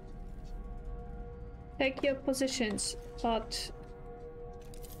 Take your positions, but...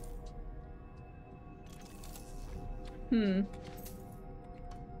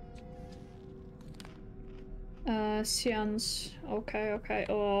 Seance. Okay, okay.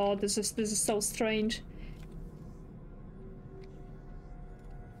 Oh, this is so strange.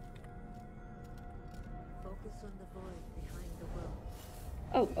 Focus on the void behind the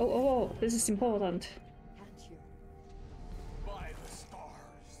world. Oh, this is important. Can't you? By the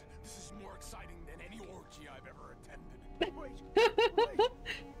stars, this is more exciting than any orgy I've ever attended. Wait, wait!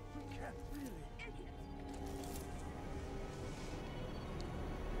 We can't really.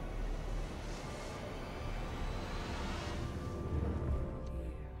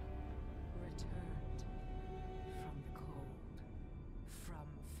 Returned from the cold, from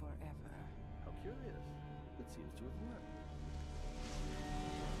forever. How curious. It seems to have worked.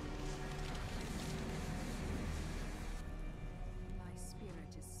 My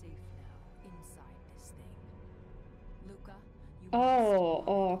spirit is safe now inside this thing. Luca, you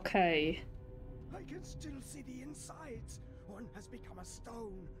Oh, okay. I can still see the insides. One has become a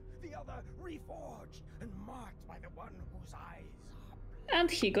stone, the other reforged and marked by the one whose eyes are blood. And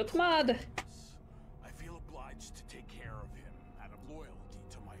he got mad. I feel obliged to take care of him out of loyalty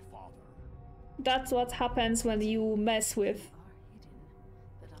to my father. That's what happens when you mess with are hidden,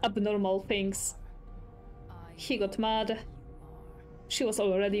 but I abnormal things. I He got mad. you are. She was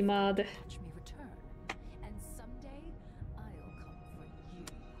already mad. Watch me return, and someday I'll come for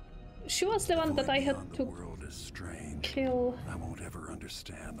you. She was the one that I had Beyond the to world is strange. kill. I won't ever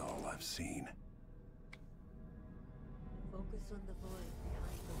understand all I've seen. Focus on the void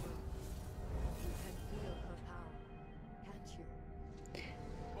behind the world. You can feel her power, can't you?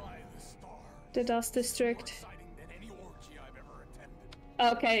 By the stars. The Dust More District. exciting than any orgy I've ever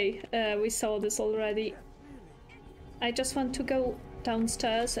attended. Okay, we saw this already. I just want to go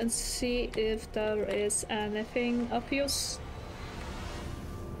downstairs and see if there is anything of use.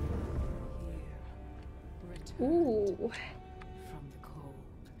 Here, return Ooh, from the cold,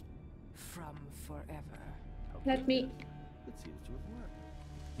 from forever. let me... It seems to have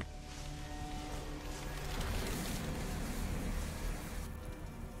worked.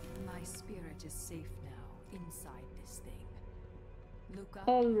 My spirit is safe now inside this thing. Luca,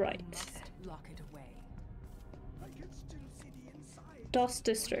 All you right. must lock it away. I can still see the insides. Dust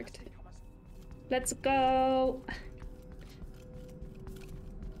District. Let's go!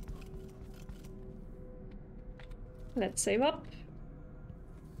 Let's save up.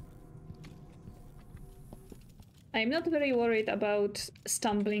 I'm not very worried about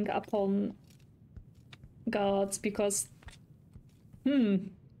stumbling upon guards because... there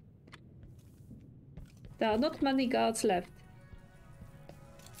are not many guards left.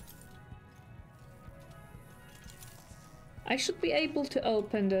 I should be able to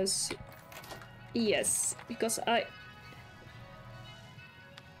open this. Yes, because I...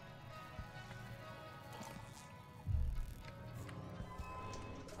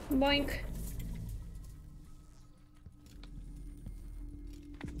 Boink.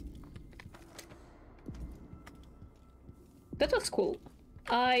 That was cool.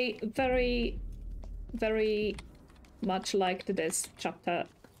 I very much liked this chapter.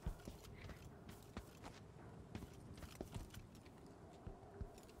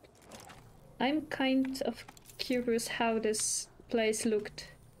 I'm kind of curious how this place looked.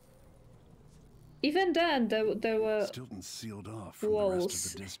 Even then, there were Stilton's sealed off from the rest walls.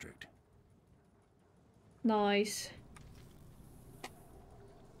 of the district. Nice.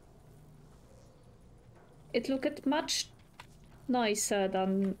 It looked much nicer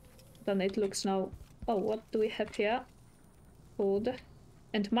than it looks now. Oh, what do we have here? Food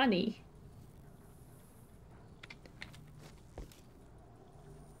and money.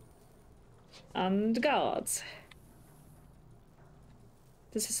 And guards.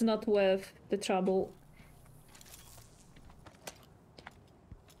 This is not worth the trouble.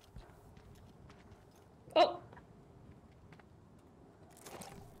 Oh!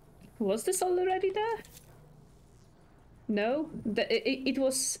 Was this already there? No? It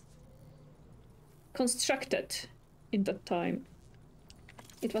was constructed in that time.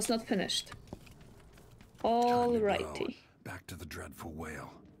 It was not finished. Alrighty. Back to the dreadful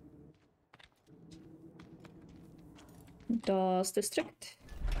whale. DOS district.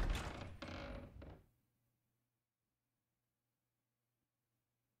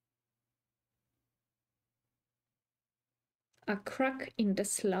 A crack in the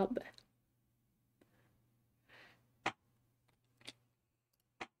slab.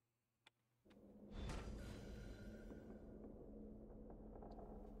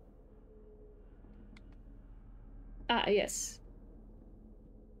 Ah, yes.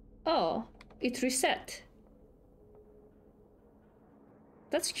 Oh, it reset.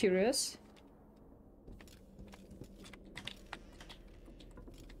 That's curious.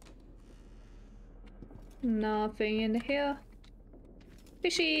 Nothing in here.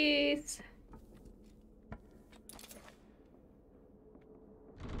 Fishies!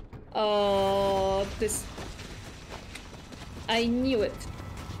 Oh, this... I knew it.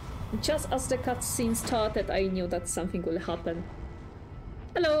 Just as the cutscene started, I knew that something will happen.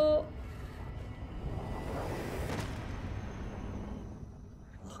 Hello!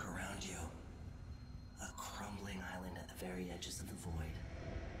 Look around you. A crumbling island at the very edges of the void.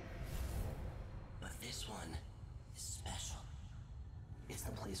 But this one is special. It's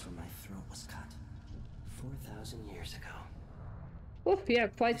the place where my throat was cut 4,000 years ago. Oh, yeah,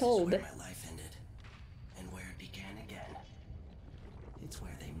 quite This old. is where my life ended, and where it began again. It's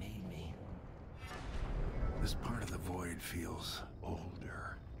where they made me. This part of the void feels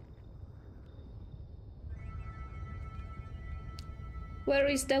older. Where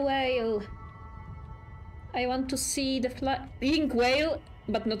is the whale? I want to see the flying whale,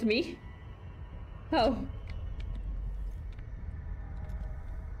 but not me. Oh.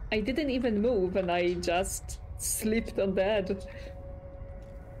 I didn't even move and I just slipped on the edge.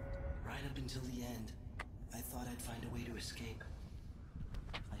 Right up until the end, I thought I'd find a way to escape.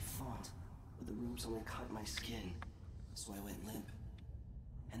 I fought, but the ropes only cut my skin, so I went limp.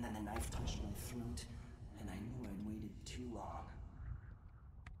 And then the knife touched my throat, and I knew I'd waited too long.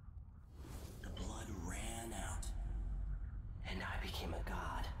 The blood ran out, and I became a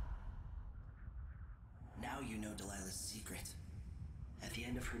god. Now you know Delilah's secret. At the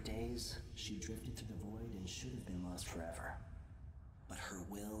end of her days, she drifted through the void and should have been lost forever. But her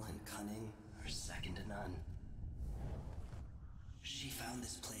will and cunning are second to none. She found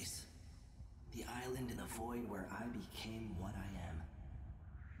this place, the island in the void where I became what I am.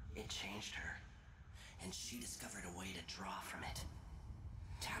 It changed her, and she discovered a way to draw from it,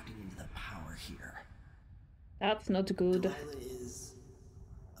 tapping into the power here. That's not good. Delilah is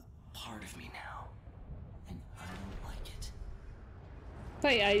a part of me now, and I don't like it.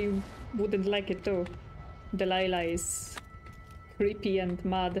 Wait, I wouldn't like it too. Delilah is creepy and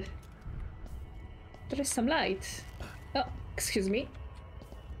mad. There is some light. Oh, excuse me.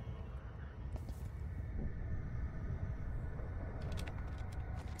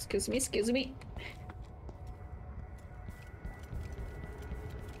 Excuse me, excuse me.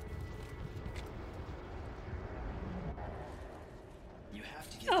 You have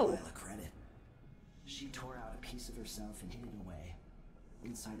to give Oh. Delilah credit. She tore out a piece of herself and hid it away,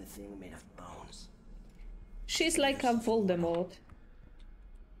 inside a thing made of bones. She's like a Voldemort.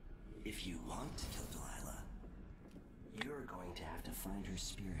 If you want to kill Delilah, you're going to have to find her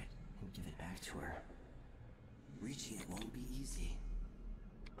spirit and give it back to her. Reaching it won't be easy,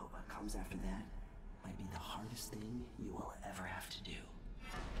 but what comes after that might be the hardest thing you will ever have to do.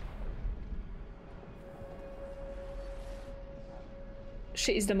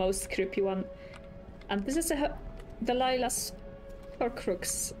 She is the most creepy one. And this is Delilah's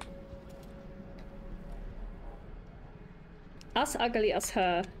Horcrux. As ugly as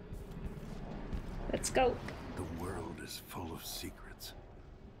her. Let's go. The world is full of secrets.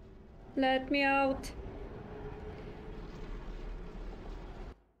 Let me out.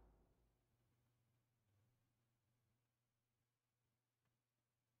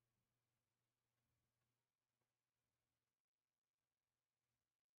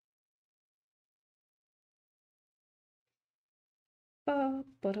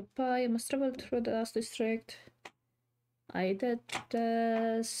 You must travel through the last district. I did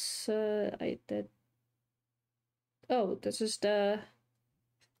this. I did. Oh, this is the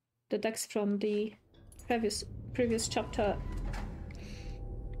text from the previous chapter.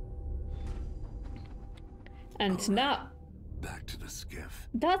 And right. now Back to the skiff.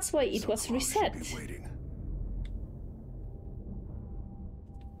 That's why it was reset. Should be waiting.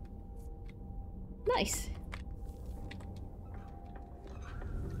 Nice.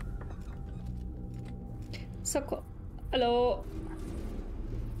 Soko. Hello.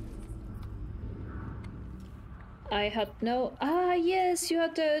 I had no. Ah, yes, you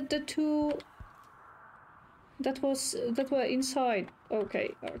had the two. That were inside. Okay,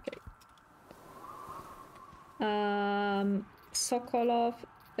 okay. Sokolov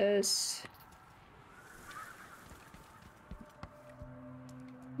is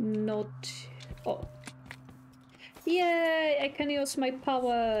not. Oh. Yay! I can use my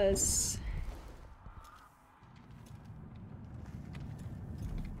powers.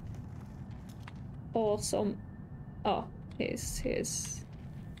 Awesome. Oh, he's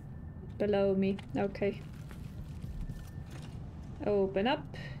below me. Okay. Open up.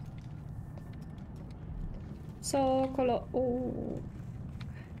 Sokolo. Oh.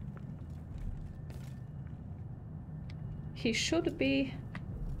 He should be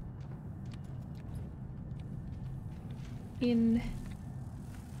in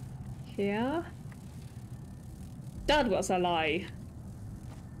here. That was a lie.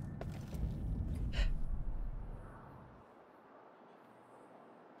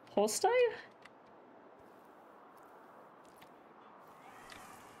 Hostile?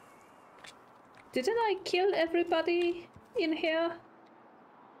 Didn't I kill everybody in here?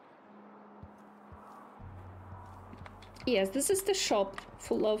 Yes, this is the shop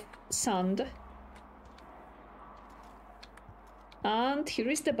full of sand. And here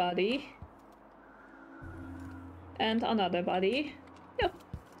is the body. And another body. Yep.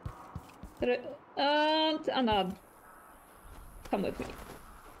 And another. Come with me.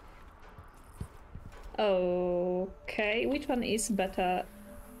 Okay, which one is better?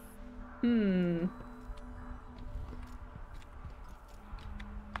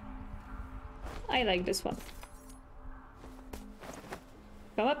 I like this one.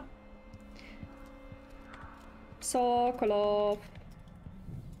 Come up. Sokolov.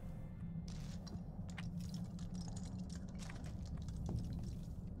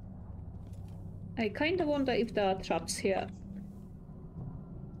 I kinda wonder if there are traps here.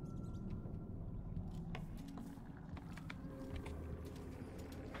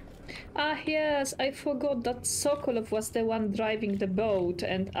 Ah, yes, I forgot that Sokolov was the one driving the boat,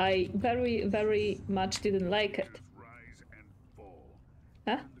 and I very, very much didn't like it. Rise and fall.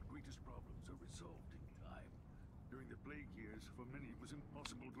 Huh? And the greatest problems are resolved in time. During the plague years, for many it was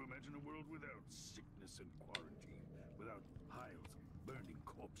impossible to imagine a world without sickness and quarantine, without piles of burning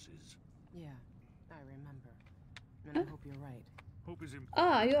corpses. Yeah, I remember. And I hope you're right. Hope is important.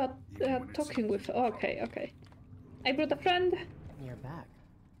 Ah, you are talking with... Okay, okay. I brought a friend. You're back.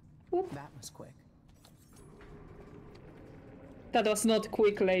 Whoop. That was quick. That was not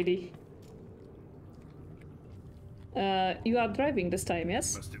quick, lady. You are driving this time,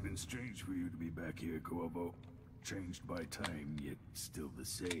 yes? Must have been strange for you to be back here, Corvo. Changed by time, yet still the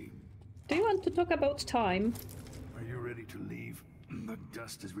same. Do you want to talk about time? Are you ready to leave? The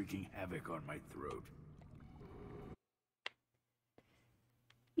dust is wreaking havoc on my throat.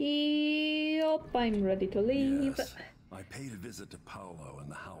 Yup, I'm ready to leave. Yes. I paid a visit to Paolo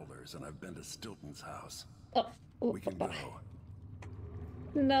and the Howlers, and I've been to Stilton's house. Oh, We can go.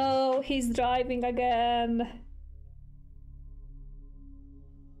 No, he's driving again.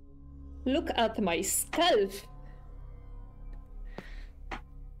 Look at my stealth.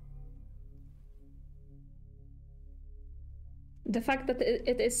 The fact that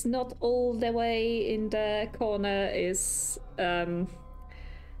it is not all the way in the corner is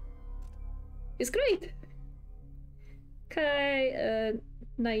great. Okay,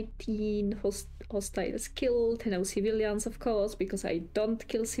 19 hostiles killed, no civilians, of course, because I don't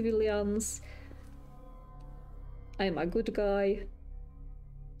kill civilians. I'm a good guy.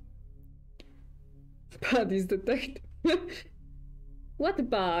 Bad is detected. What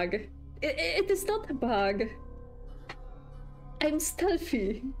bug? It is not a bug. I'm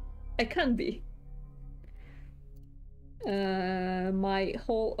stealthy. I can be. My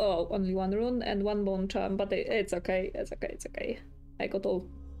whole... Oh, only one rune and one bone charm, but it's okay, it's okay, it's okay. I got all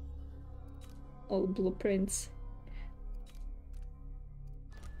blueprints.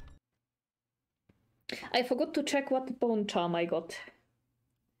 I forgot to check what bone charm I got.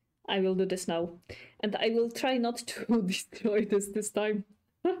 I will do this now. And I will try not to destroy this time.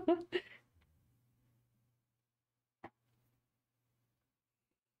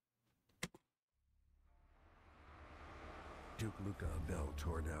 Duke Luca Abel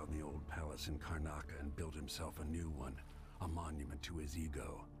tore down the old palace in Karnaca and built himself a new one, a monument to his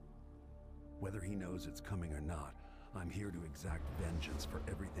ego. Whether he knows it's coming or not, I'm here to exact vengeance for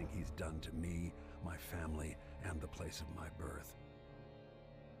everything he's done to me, my family, and the place of my birth.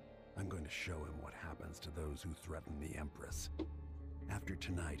 I'm going to show him what happens to those who threaten the Empress. After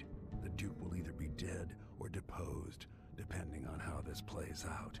tonight, the Duke will either be dead or deposed, depending on how this plays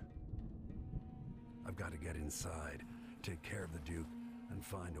out. I've got to get inside, take care of the Duke, and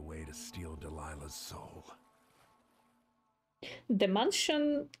find a way to steal Delilah's soul. The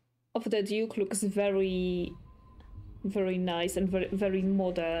mansion of the Duke looks very nice and very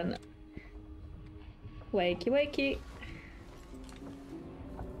modern. Wakey, wakey.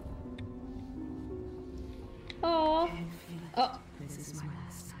 Oh. This is my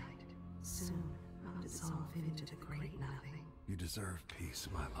last night. Soon I'll dissolve into the great nothing. You deserve peace,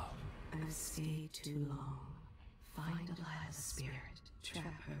 my love. I've stayed too long. Find Delilah's spirit.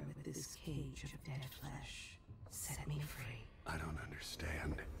 Trap her with this cage of dead flesh. Set me free. I don't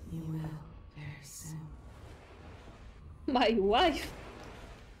understand. You will, very soon. My wife.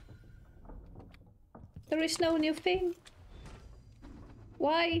 There is no new thing.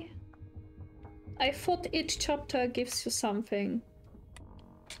 Why? I thought each chapter gives you something.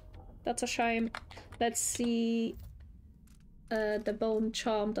 That's a shame. Let's see the bone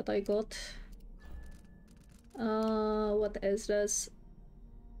charm that I got. What is this?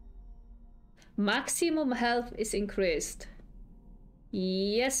 Maximum health is increased.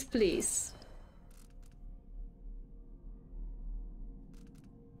 Yes, please.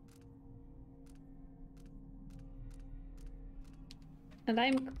 And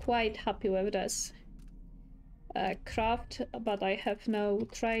I'm quite happy with this. Craft, but I have no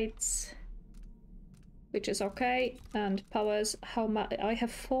traits, which is okay. And powers, how much? I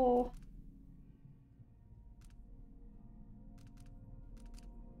have 4.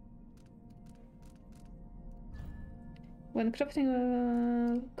 When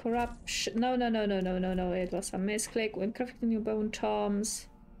crafting corruption, no, it was a misclick. When crafting your bone charms,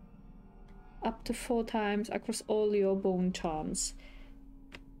 up to 4 times across all your bone charms.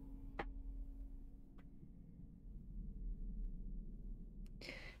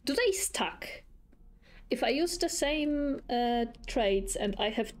 Do they stack? If I use the same traits and I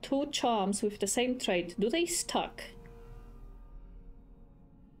have 2 charms with the same trait, do they stack?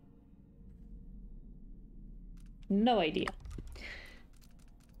 No idea.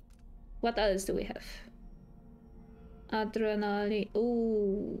 What else do we have? Adrenaline.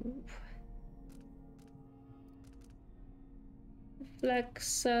 Ooh.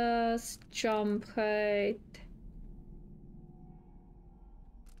 Flexus, jump height.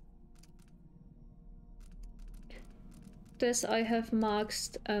 This I have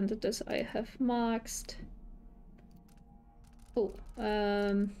maxed and this I have maxed. Oh,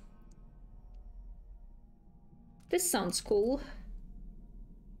 this sounds cool.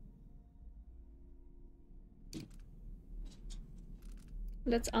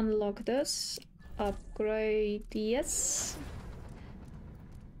 Let's unlock this. Upgrade, yes.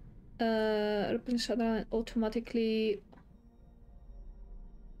 Replenish automatically.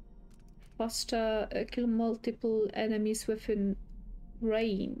 Faster, kill multiple enemies within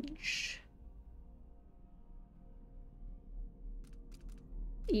range.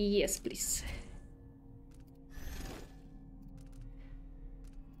 Yes, please.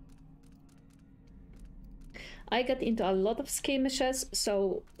 I get into a lot of skirmishes,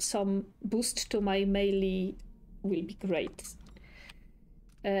 so some boost to my melee will be great.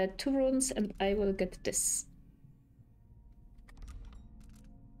 2 runes and I will get this.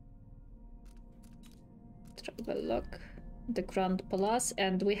 Travel log, the Grand Palace,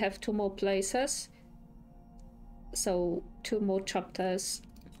 and we have 2 more places. So 2 more chapters.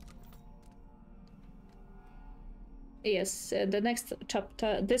 Yes, the next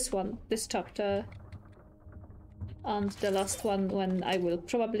chapter, this chapter, and the last one when I will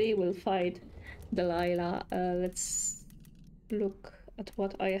probably fight Delilah. Let's look at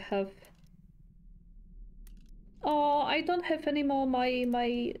what I have. Oh, I don't have anymore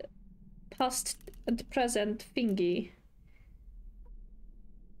my past and present thingy.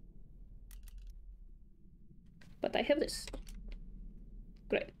 But I have this.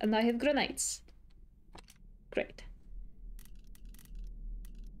 Great. And I have grenades. Great.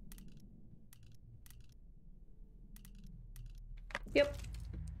 Yep.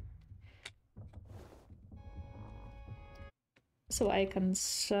 so I can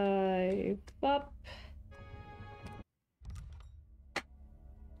save up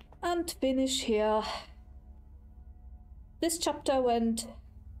and finish here. This chapter went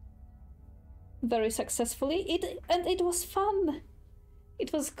very successfully. It was fun.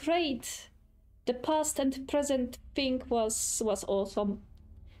 It was great. The past and present thing was awesome.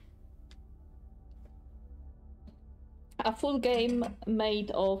 A full game made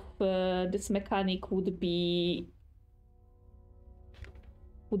of this mechanic would be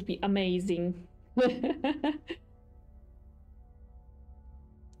amazing.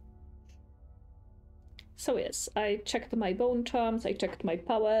 So yes, I checked my bone charms, I checked my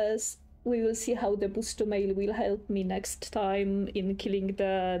powers. We will see how the boost to mail will help me next time in killing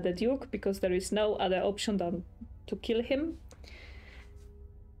the Duke, because there is no other option than to kill him.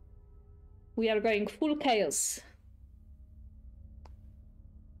 We are going full chaos.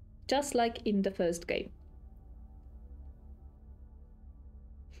 Just like in the first game.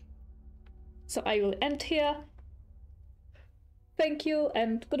 So I will end here. Thank you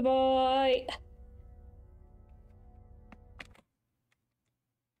and goodbye.